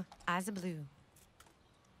 5'2", Eyes of Blue.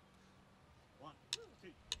 1, 2,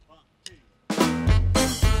 1, 2.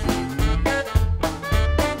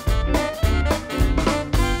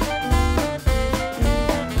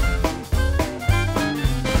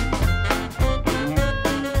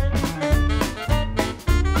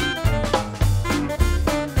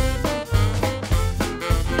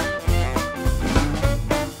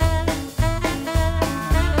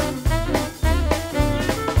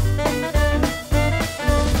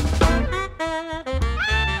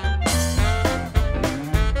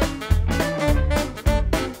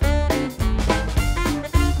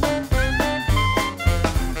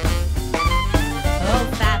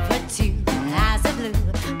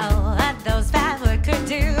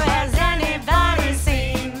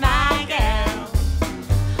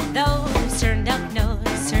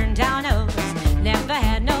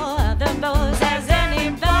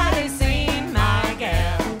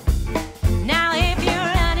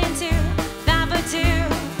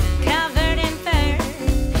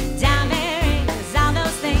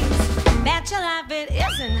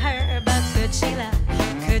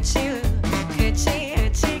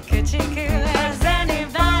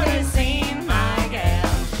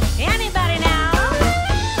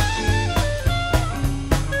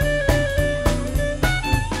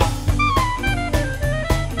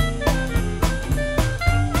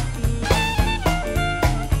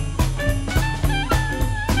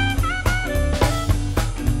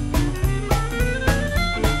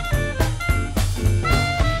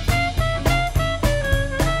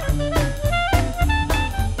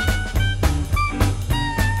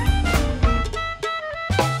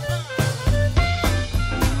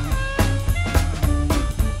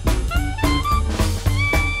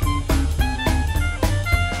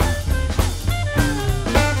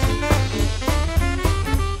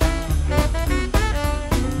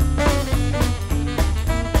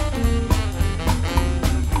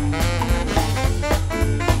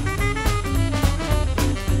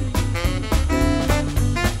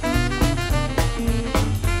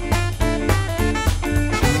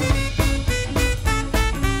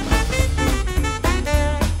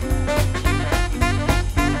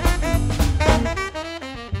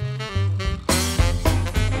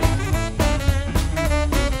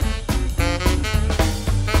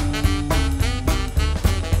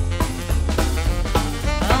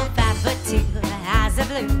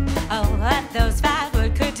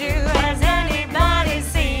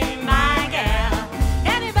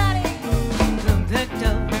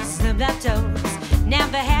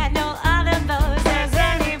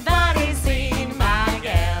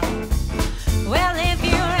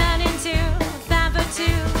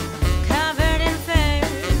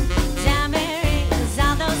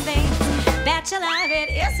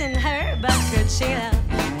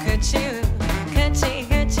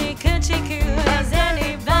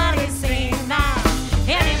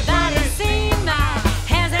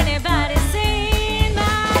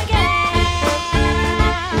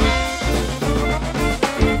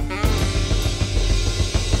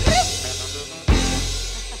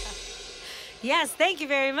 Yes, thank you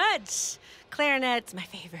very much. Clarinet's my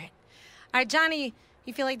favorite. All right, Johnny,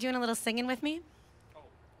 you feel like doing a little singing with me? Oh,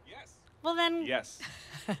 yes. Well then. Yes.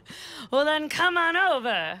 Well then, come on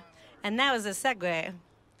over. And that was a segue. Can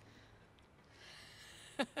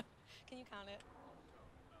you count it?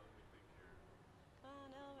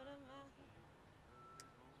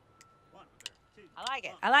 I like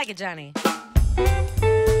it. I like it, Johnny.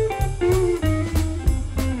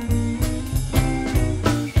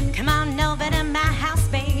 Come on over to my house,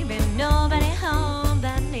 baby. Nobody home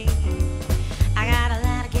but me. I got a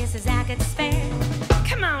lot of kisses I could spare.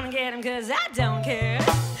 Come on and get them, 'cause I don't care.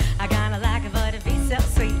 I got a like a voice to be so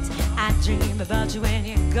sweet. I dream about you when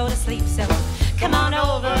you go to sleep. So come on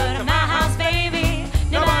over to my house, baby.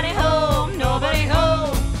 Nobody home, nobody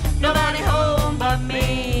home, nobody home but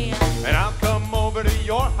me. And I'll come over to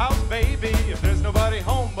your house, baby, if there's nobody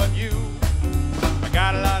home but you. I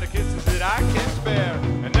got a lot of kisses that I can spare,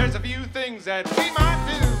 and there's a few things that we might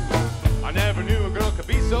do. I never knew a girl could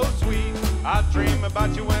be so sweet. I dream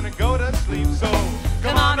about you when I go to sleep. So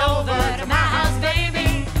come on over to my house,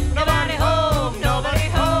 baby. Nobody home, nobody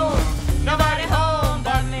home, nobody home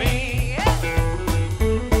but me.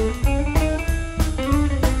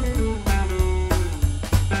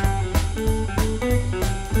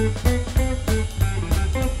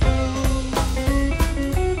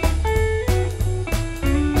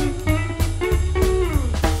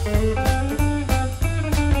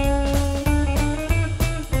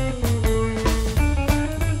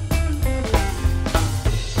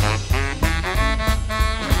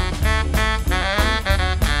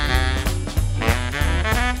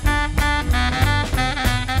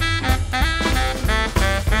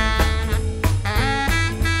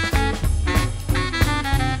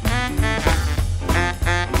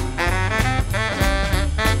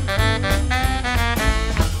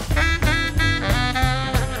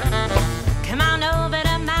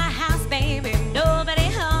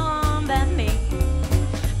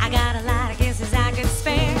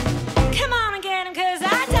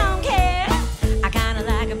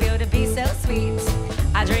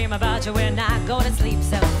 sleep.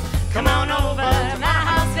 So come on over to my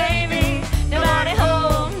house, baby. Nobody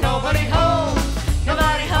home, nobody home,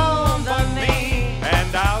 nobody home but me.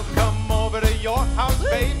 And I'll come over to your house,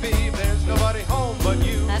 baby. There's nobody home but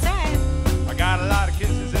you. That's right. I got a lot of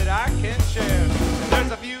kisses that I can share. And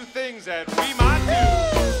there's a few things that we might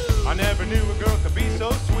do. I never knew a girl could be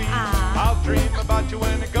so sweet. I'll dream about you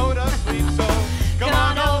when I go to sleep. So Come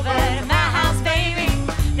on over to my house, baby.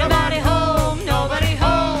 Nobody home, nobody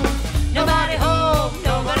home, nobody home,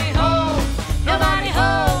 nobody home, nobody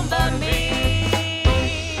home but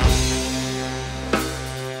me.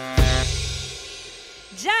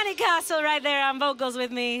 Johnny Castle right there on vocals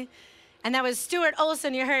with me. And that was Stuart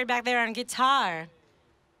Olson you heard back there on guitar.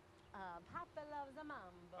 Papa loves a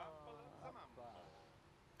mambo.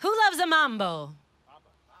 Who loves a mambo?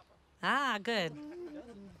 Ah, good.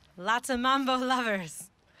 Lots of mambo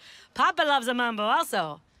lovers. Papa loves a mambo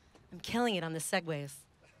also. I'm killing it on the segues.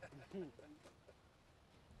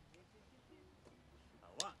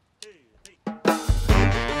 One, two, three.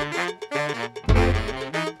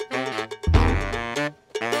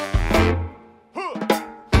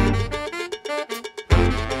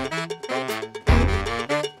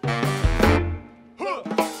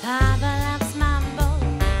 Papa loves mambo.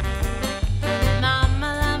 Mama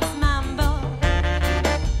loves mambo.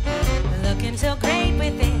 Looking so great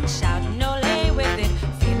with it, shouting ole with it,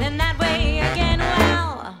 feeling that way again.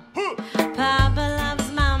 Well, Papa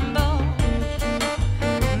loves mambo.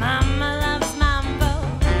 Mama loves mambo.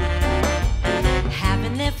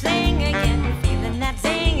 Having their fling again, feeling that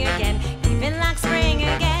zing again, even like spring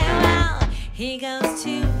again. Well, he goes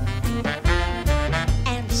to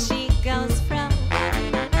and she goes from.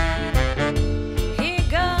 He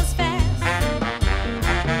goes fast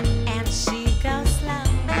and she goes slow.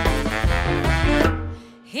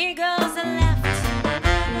 He goes left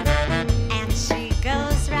and she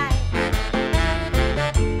goes right.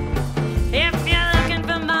 If you're looking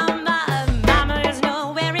for mama, mama is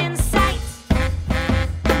nowhere in sight.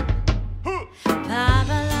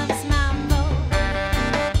 Papa loves mambo.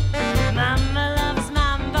 Mama loves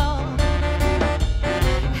mambo.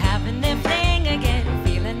 Having their fling again,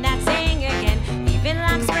 feeling that zing again, even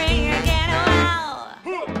like spring again. Wow.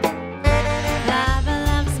 Papa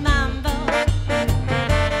loves mambo.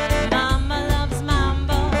 Mama loves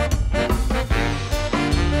mambo.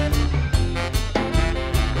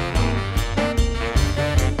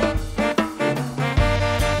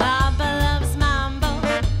 Papa loves mambo.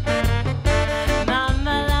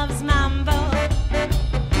 Mama loves mambo.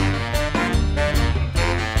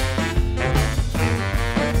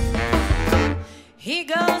 He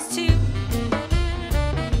goes to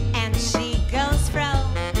and she goes fro.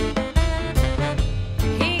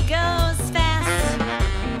 He goes fast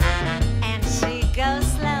and she goes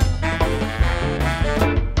slow.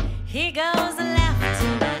 He goes left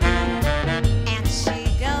and she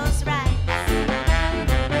goes right.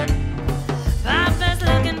 Papa's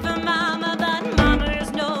looking for mama, but mama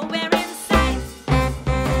is nowhere in sight.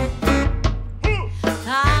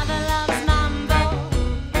 Papa loves mambo.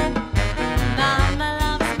 Mama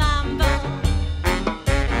loves mambo.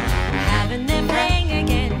 Having their fling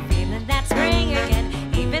again, feeling that spring again,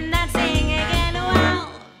 even that sing again. Wow.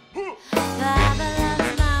 Papa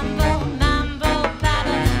loves mambo, mambo,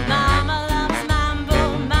 papa. Mama loves mambo,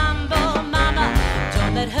 mambo, mama.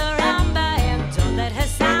 Don't let her rumba and don't let her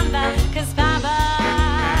samba, 'cause Papa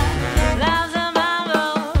loves a mambo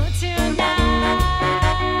tonight.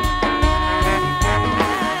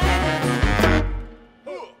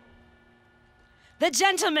 The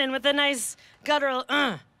gentleman with the nice guttural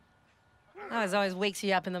always wakes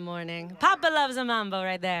you up in the morning. Papa loves a mambo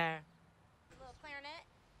right there. Little clarinet.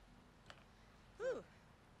 Ooh.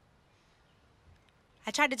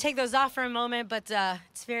 I tried to take those off for a moment, but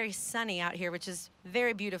it's very sunny out here, which is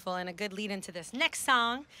very beautiful and a good lead into this next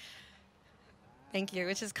song. Thank you,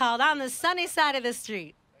 which is called On the Sunny Side of the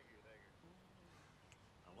Street.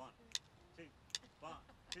 One, two, one,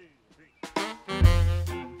 two, three.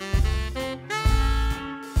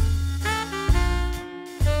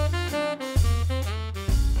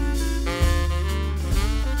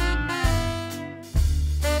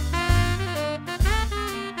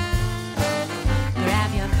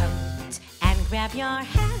 Grab your coat and grab your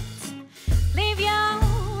hat. Leave your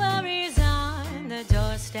worries on the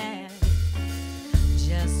doorstep.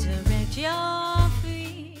 Just direct your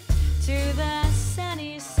feet to the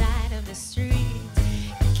sunny side of the street.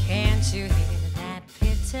 Can't you hear that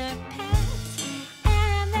pitter pat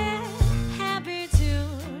and that happy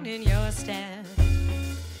tune in your step?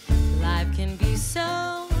 Life can be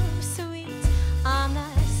so sweet on the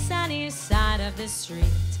sunny side of the street.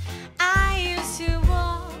 I used to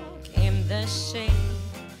walk in the shade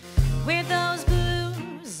with those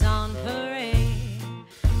blues on parade.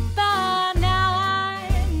 But now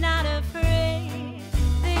I'm not afraid.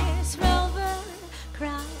 This rover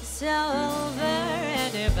crossed over,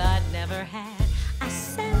 and if I'd never had a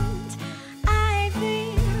cent, I'd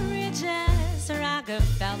be rich as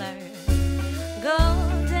Rockefeller.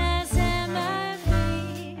 Gold as in my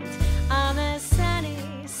feet on the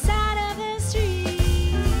sunny side of the street.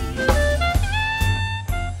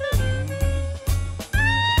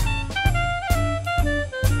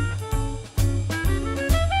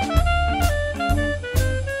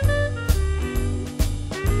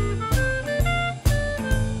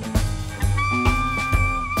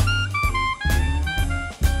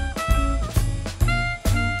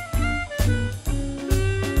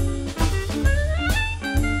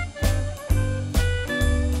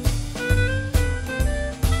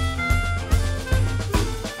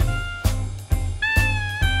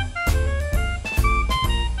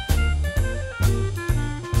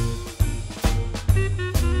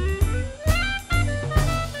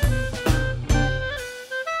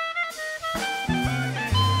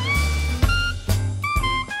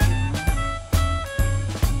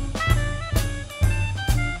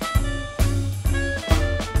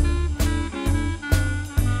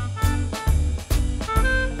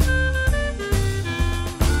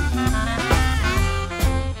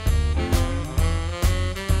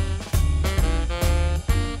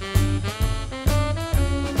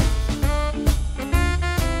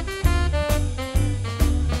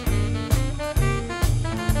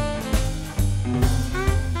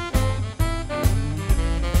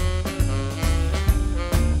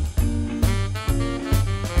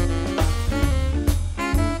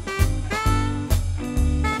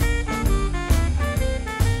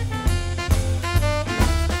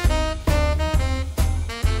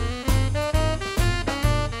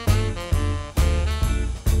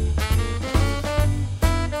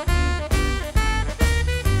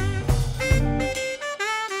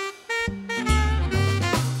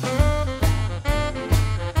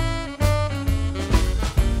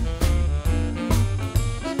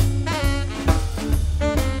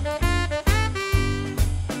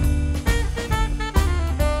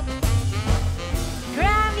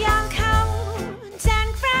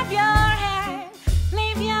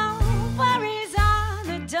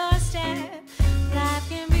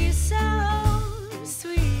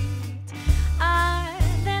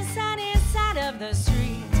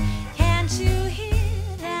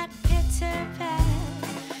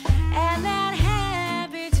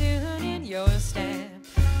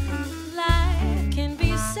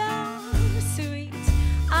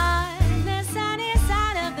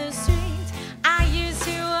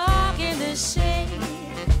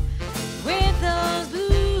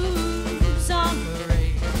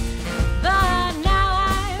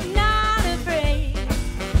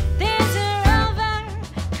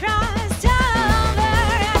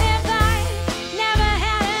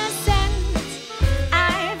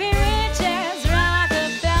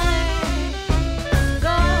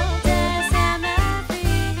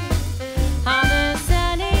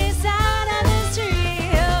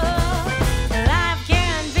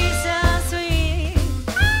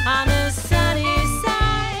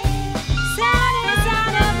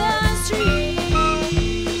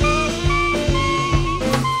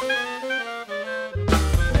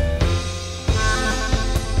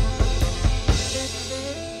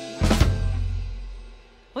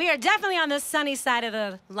 are definitely on the sunny side of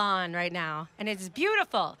the lawn right now, and it's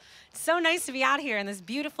beautiful. It's so nice to be out here on this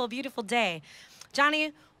beautiful, beautiful day. Johnny,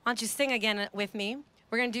 why don't you sing again with me?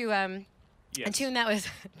 We're going to do a tune that was,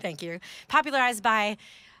 thank you, popularized by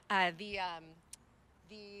the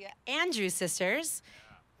Andrews Sisters,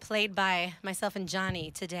 played by myself and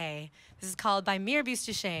Johnny today. This is called By Mere Buse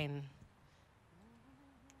du Chêne.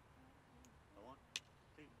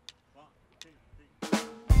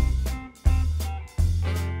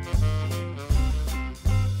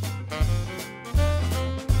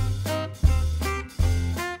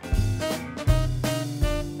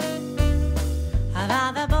 Of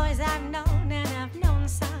all the boys I've known, and I've known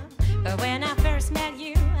some, but when I first met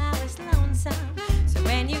you, I was lonesome. So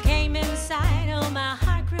when you came inside, oh, my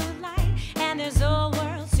heart grew light, and this whole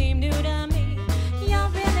world seemed new to me. You're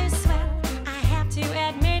really swell.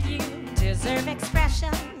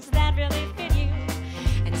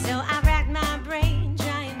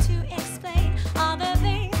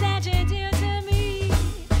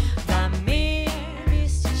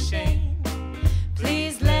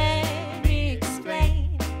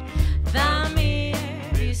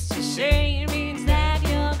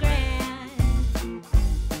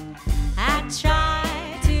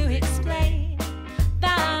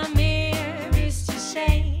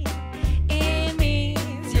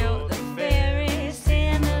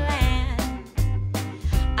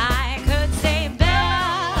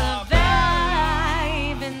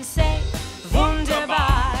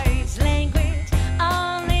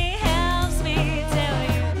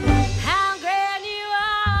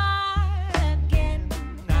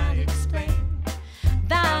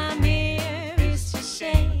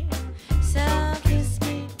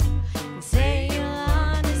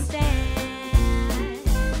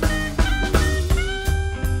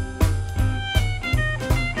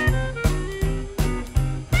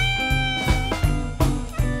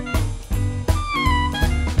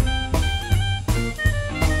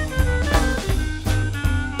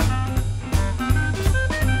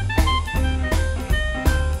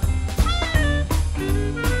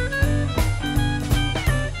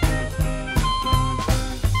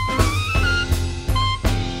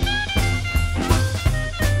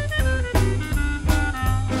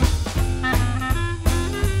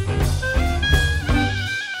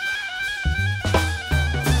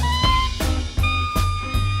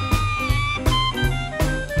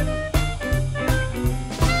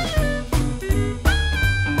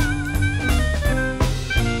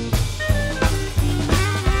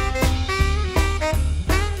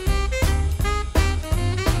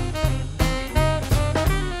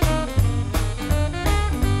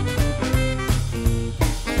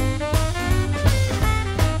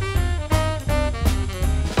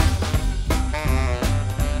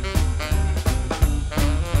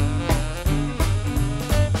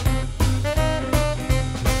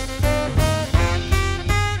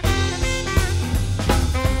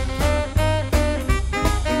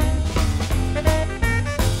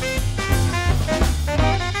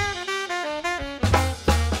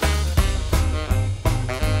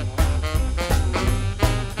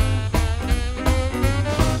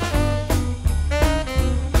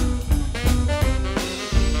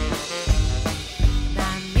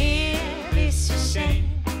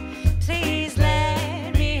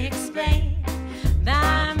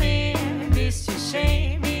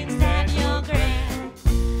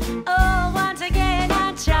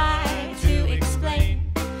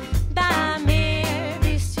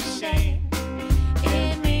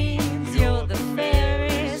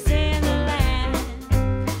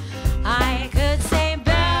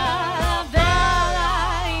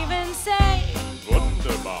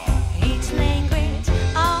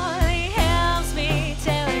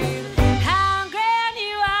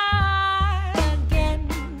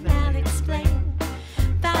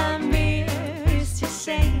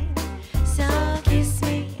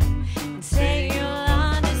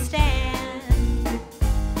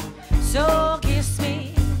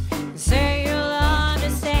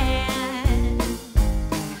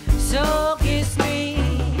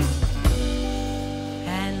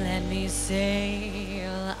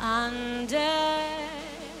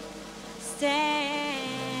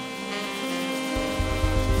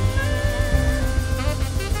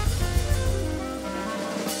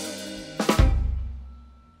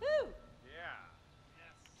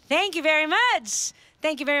 Thank you very much.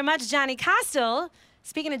 Thank you very much, Johnny Costel.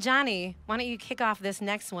 Speaking of Johnny, why don't you kick off this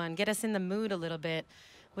next one? Get us in the mood a little bit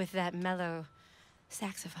with that mellow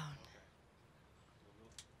saxophone.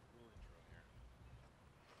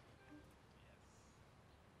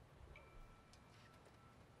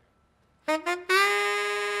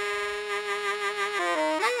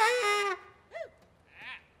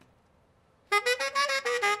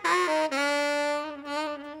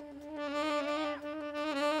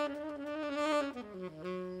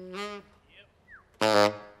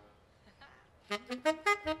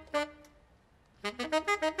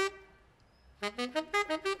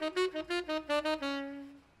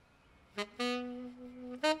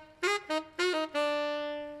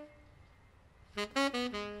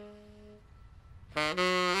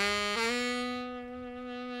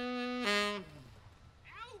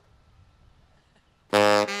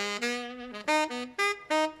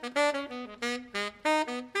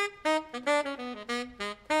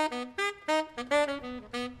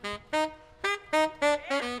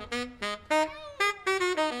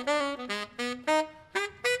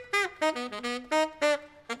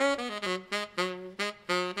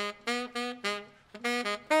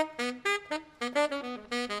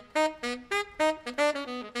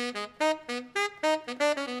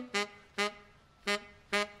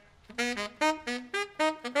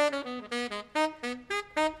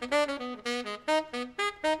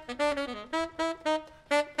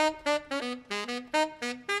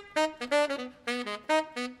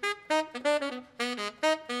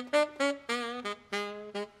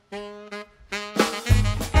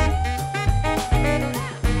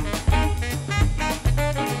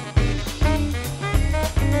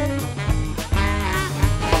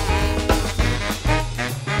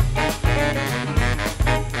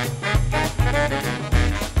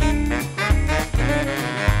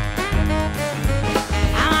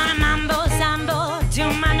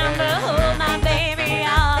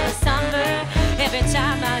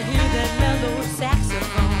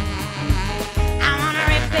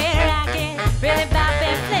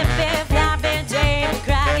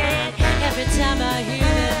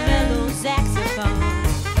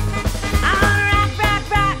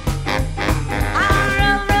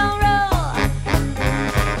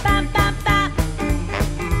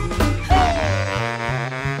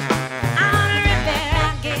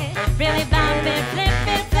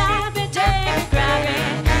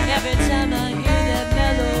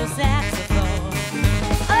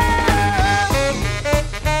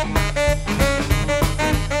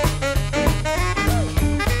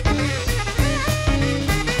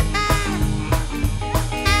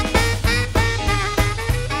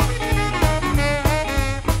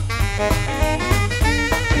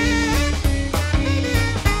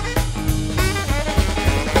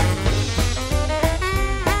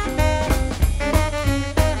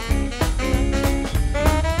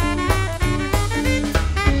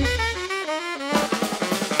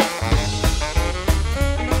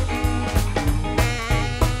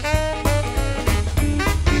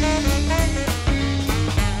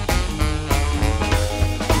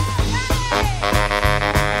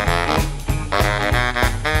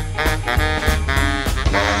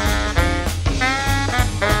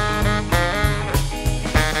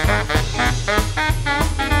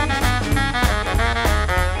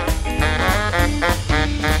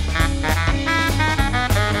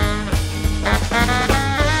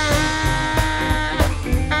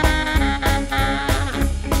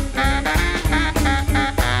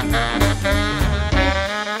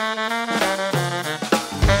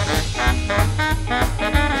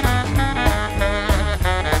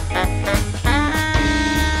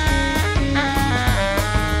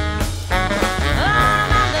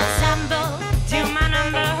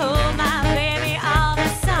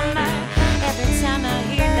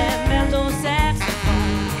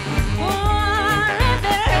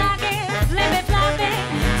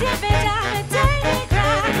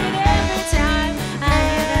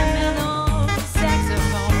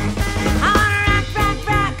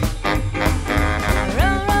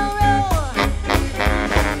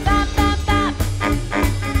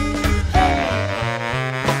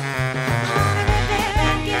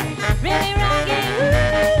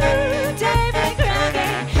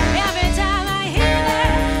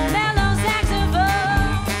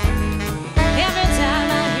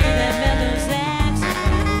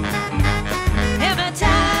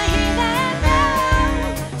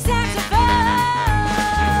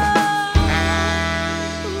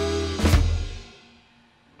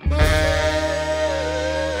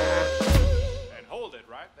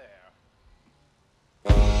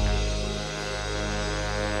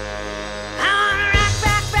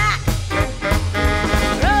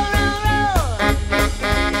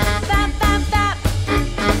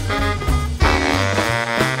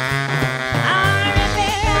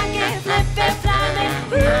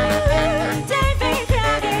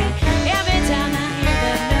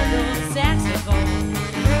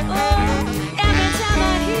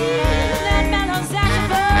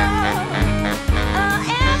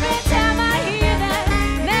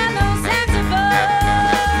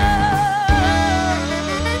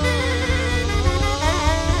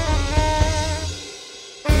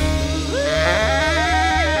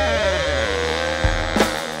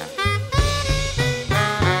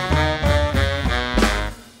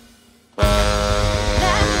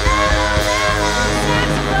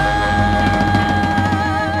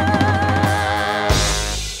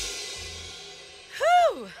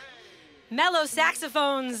 mellow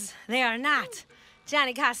saxophones, they are not.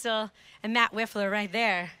 Johnny Costel and Matt Wiffler right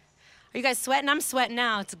there. Are you guys sweating? I'm sweating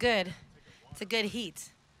now. It's good. It's a good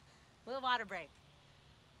heat. A little water break.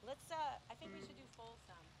 Let's, I think we should do full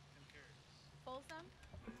sum. Full sum?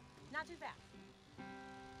 Not too fast.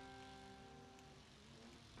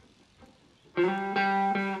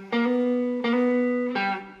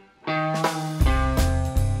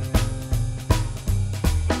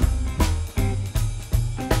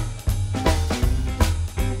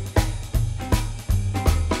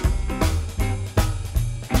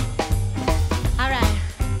 All right,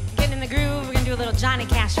 getting in the groove. We're gonna do a little Johnny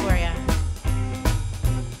Cash for you.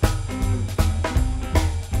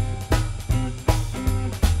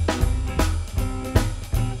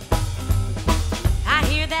 I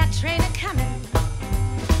hear that train a-coming.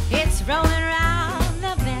 It's rolling around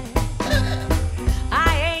the bend.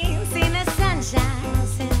 I ain't seen the sunshine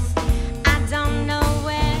since I don't know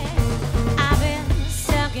when. I've been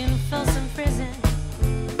stuck in Folsom Prison,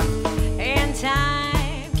 and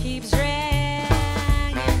time keeps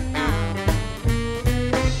dragging on.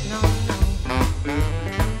 No, no.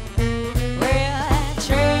 Well, that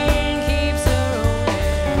train keeps a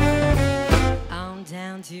rolling on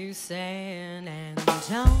down to San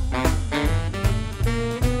Antonio.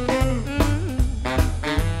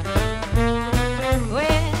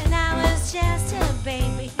 When I was just a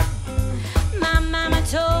baby, my mama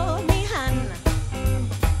told me, hun,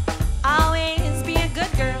 always be a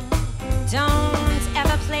good girl, don't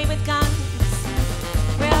ever play with guns.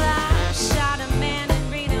 Well, I shot a man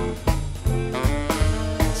in Reno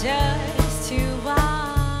just to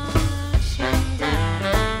watch him die.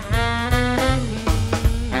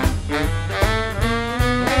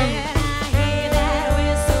 When I hear that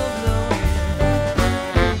whistle blowing,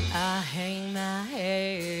 I hang my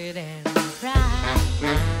head and cry.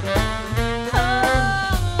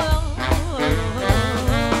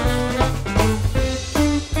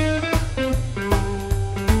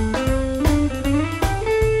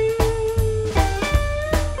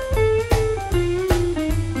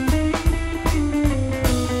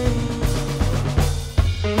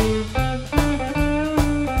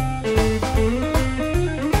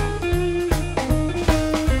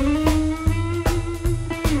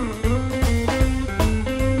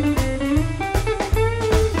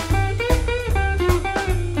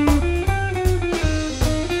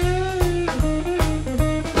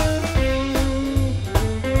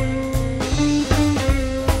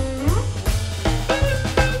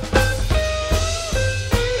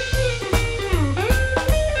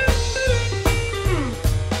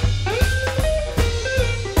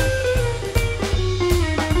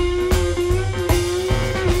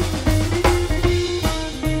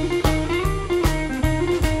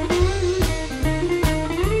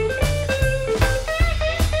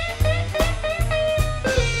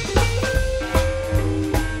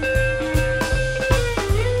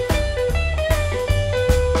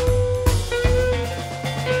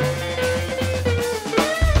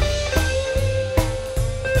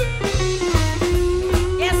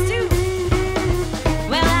 Yes, do.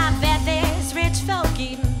 Well, I bet there's rich folk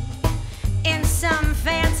eating in some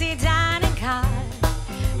fancy dining car.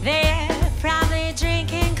 They're probably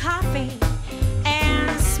drinking coffee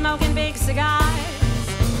and smoking big cigars.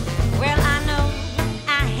 Well, I know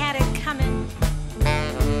I had it coming.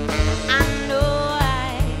 I know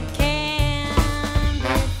I can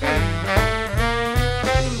be free.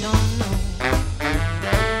 No, no.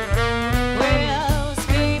 Well, those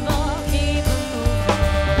people keep moving,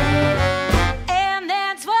 and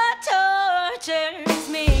that's what tortures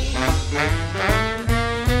me.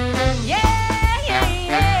 Yeah, yeah,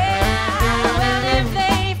 yeah. Well, if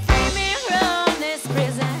they free me from this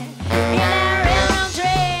prison, if that railroad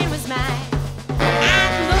train was mine,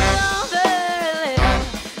 I'd move over a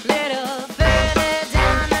little further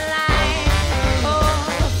down the line. Oh,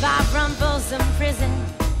 far from Folsom Prison,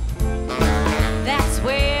 that's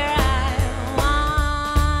where I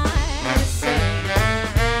want to stay.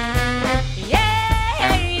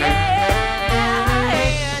 Yeah, yeah,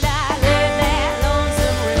 and I let that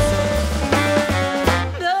lonesome whistle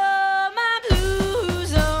blow my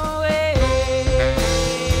blues away.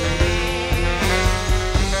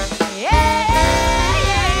 Yeah,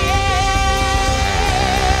 yeah, yeah.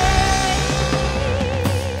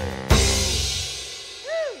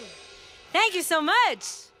 Woo. Thank you so much. Let's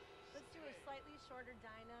do a slightly shorter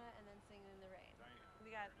Dinah and then sing in the rain.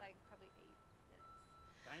 We got like probably 8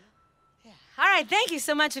 minutes. Yeah. All right, thank you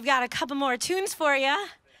so much. We've got a couple more tunes for you.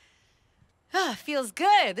 Oh, feels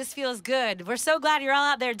good. This feels good. We're so glad you're all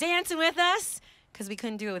out there dancing with us because we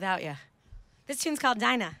couldn't do it without you. This tune's called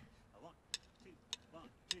Dinah. 1, 2, 1,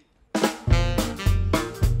 2.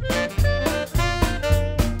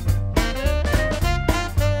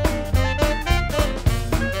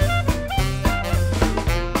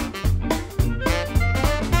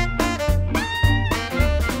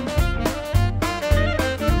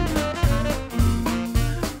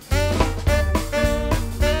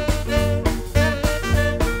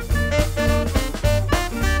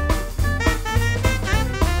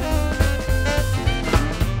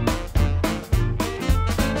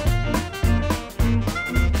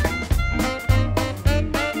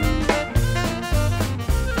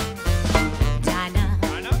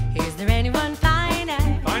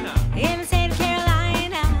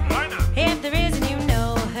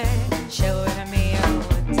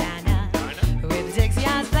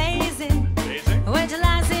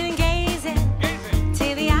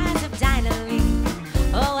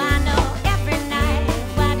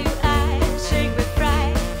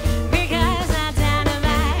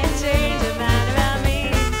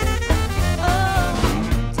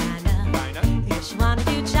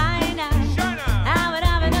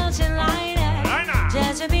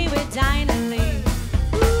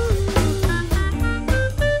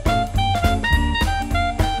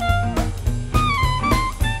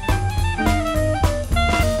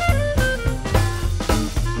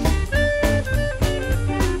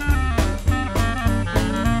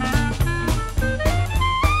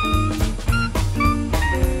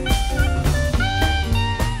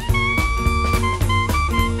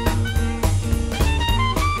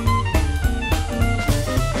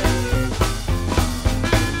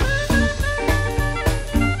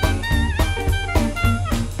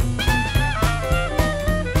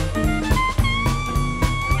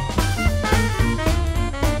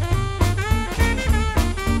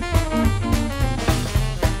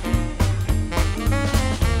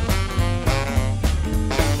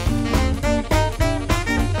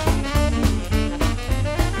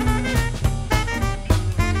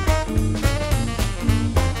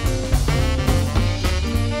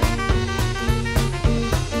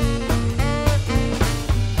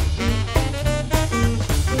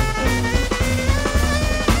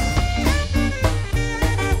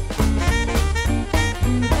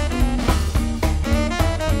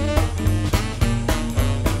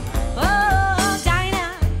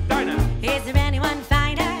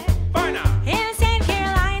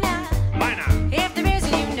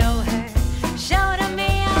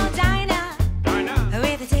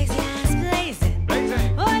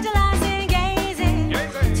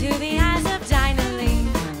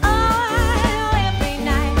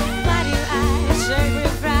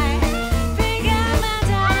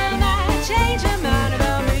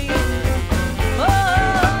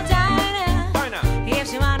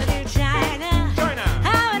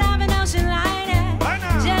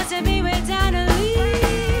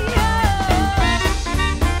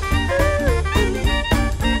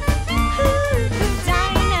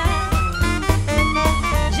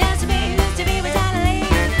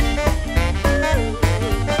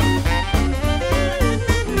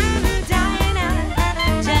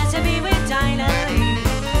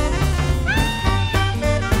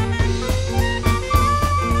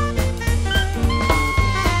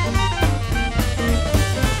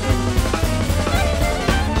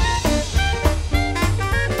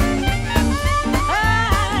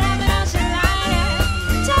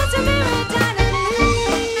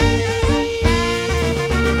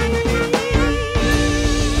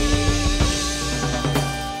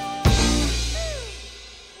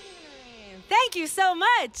 Thank you so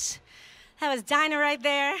much. That was Dinah right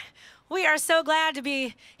there. We are so glad to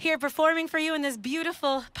be here performing for you in this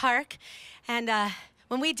beautiful park. And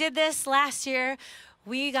when we did this last year,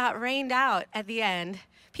 we got rained out at the end.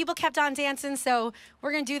 People kept on dancing, so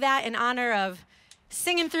we're gonna do that in honor of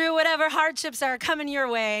singing through whatever hardships are coming your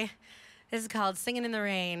way. This is called Singing in the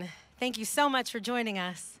Rain. Thank you so much for joining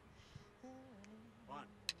us. 1,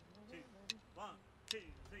 2, 1, 2,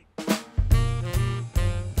 3.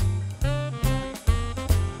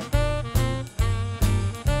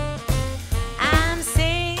 I'm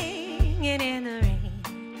singing in the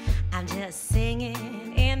rain. I'm just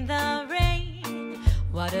singing in the rain.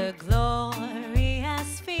 What a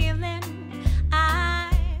glorious feeling.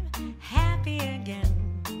 I'm happy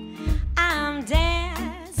again. I'm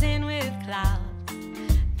dancing with clouds,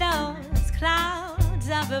 those clouds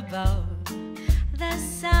up above. The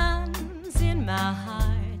sun's in my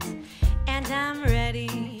heart, and I'm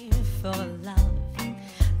ready for love.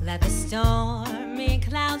 Let the stormy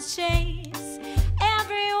clouds chase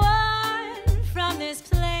everyone from this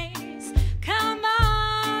place. Come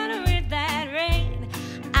on with that rain.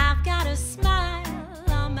 I've got a smile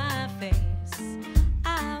on my face.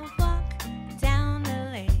 I walk down the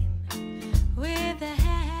lane with a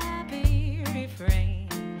happy refrain.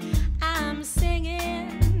 I'm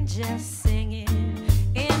singing, just singing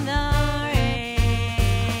in the rain.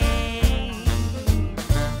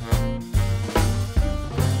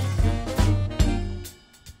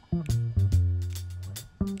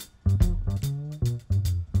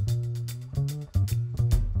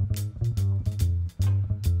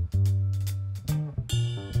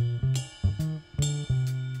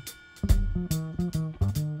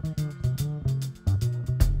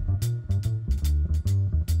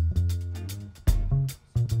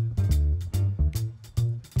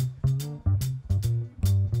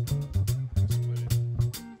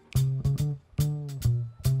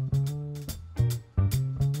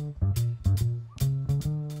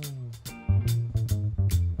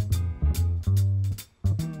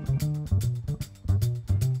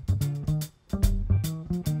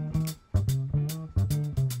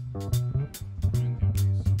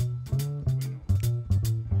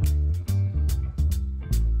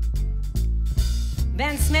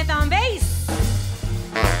 Ben Smith on bass.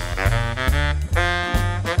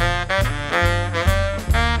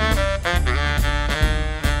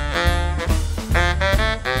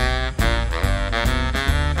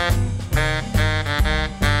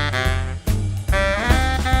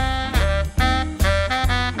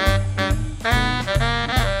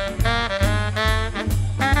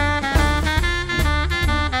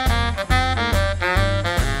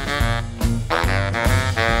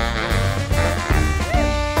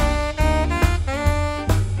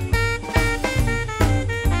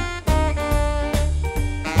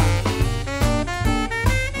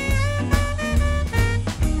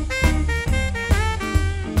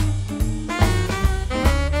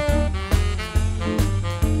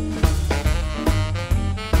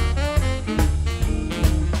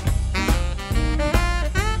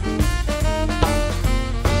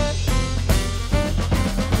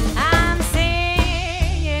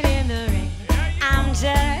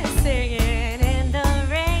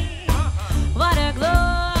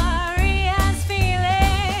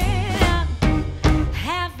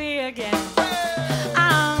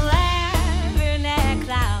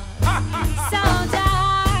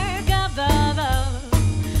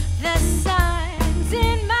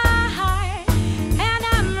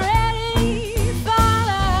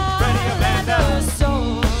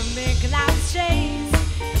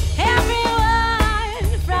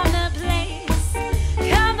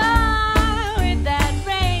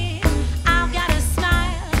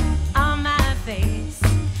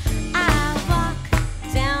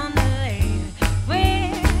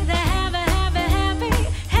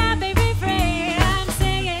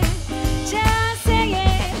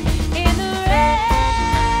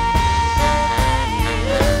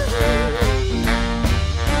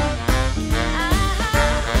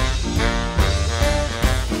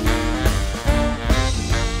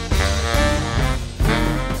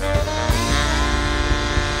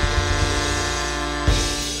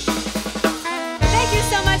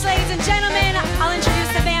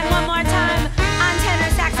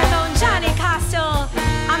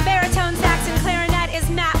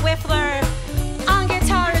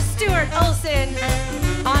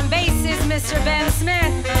 Mr. Ben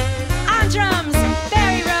Smith. On drums,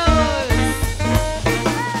 Barry Rose.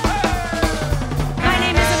 My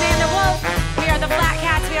name is Amanda Wolf. We are the Black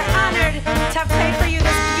Cats. We are honored to have played for you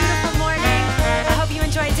this beautiful morning. I hope you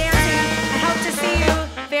enjoyed dancing. I hope to see you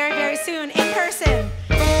very, very soon in person.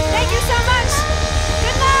 Thank you so much.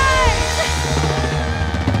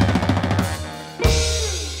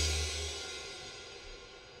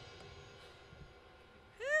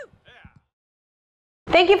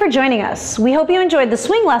 Thank you for joining us. We hope you enjoyed the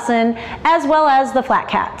swing lesson as well as the Flat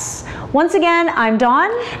Cats. Once again, I'm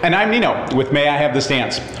Dawn. And I'm Nino with May I Have This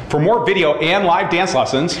Dance. For more video and live dance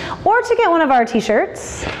lessons, Or to get one of our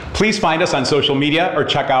t-shirts, please find us on social media or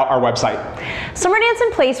check out our website. Summer Dance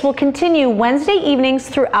in Place will continue Wednesday evenings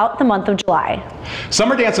throughout the month of July.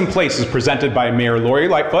 Summer Dance in Place is presented by Mayor Lori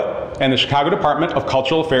Lightfoot and the Chicago Department of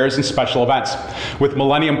Cultural Affairs and Special Events with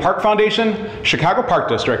Millennium Park Foundation, Chicago Park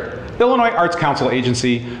District, Illinois Arts Council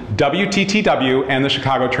Agency, WTTW, and the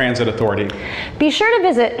Chicago Transit Authority. Be sure to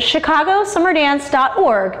visit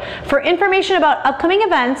chicagosummerdance.org for information about upcoming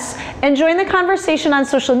events and join the conversation on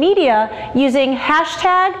social media using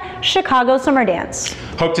 #ChicagoSummerDance.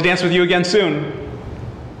 Hope to dance with you again soon.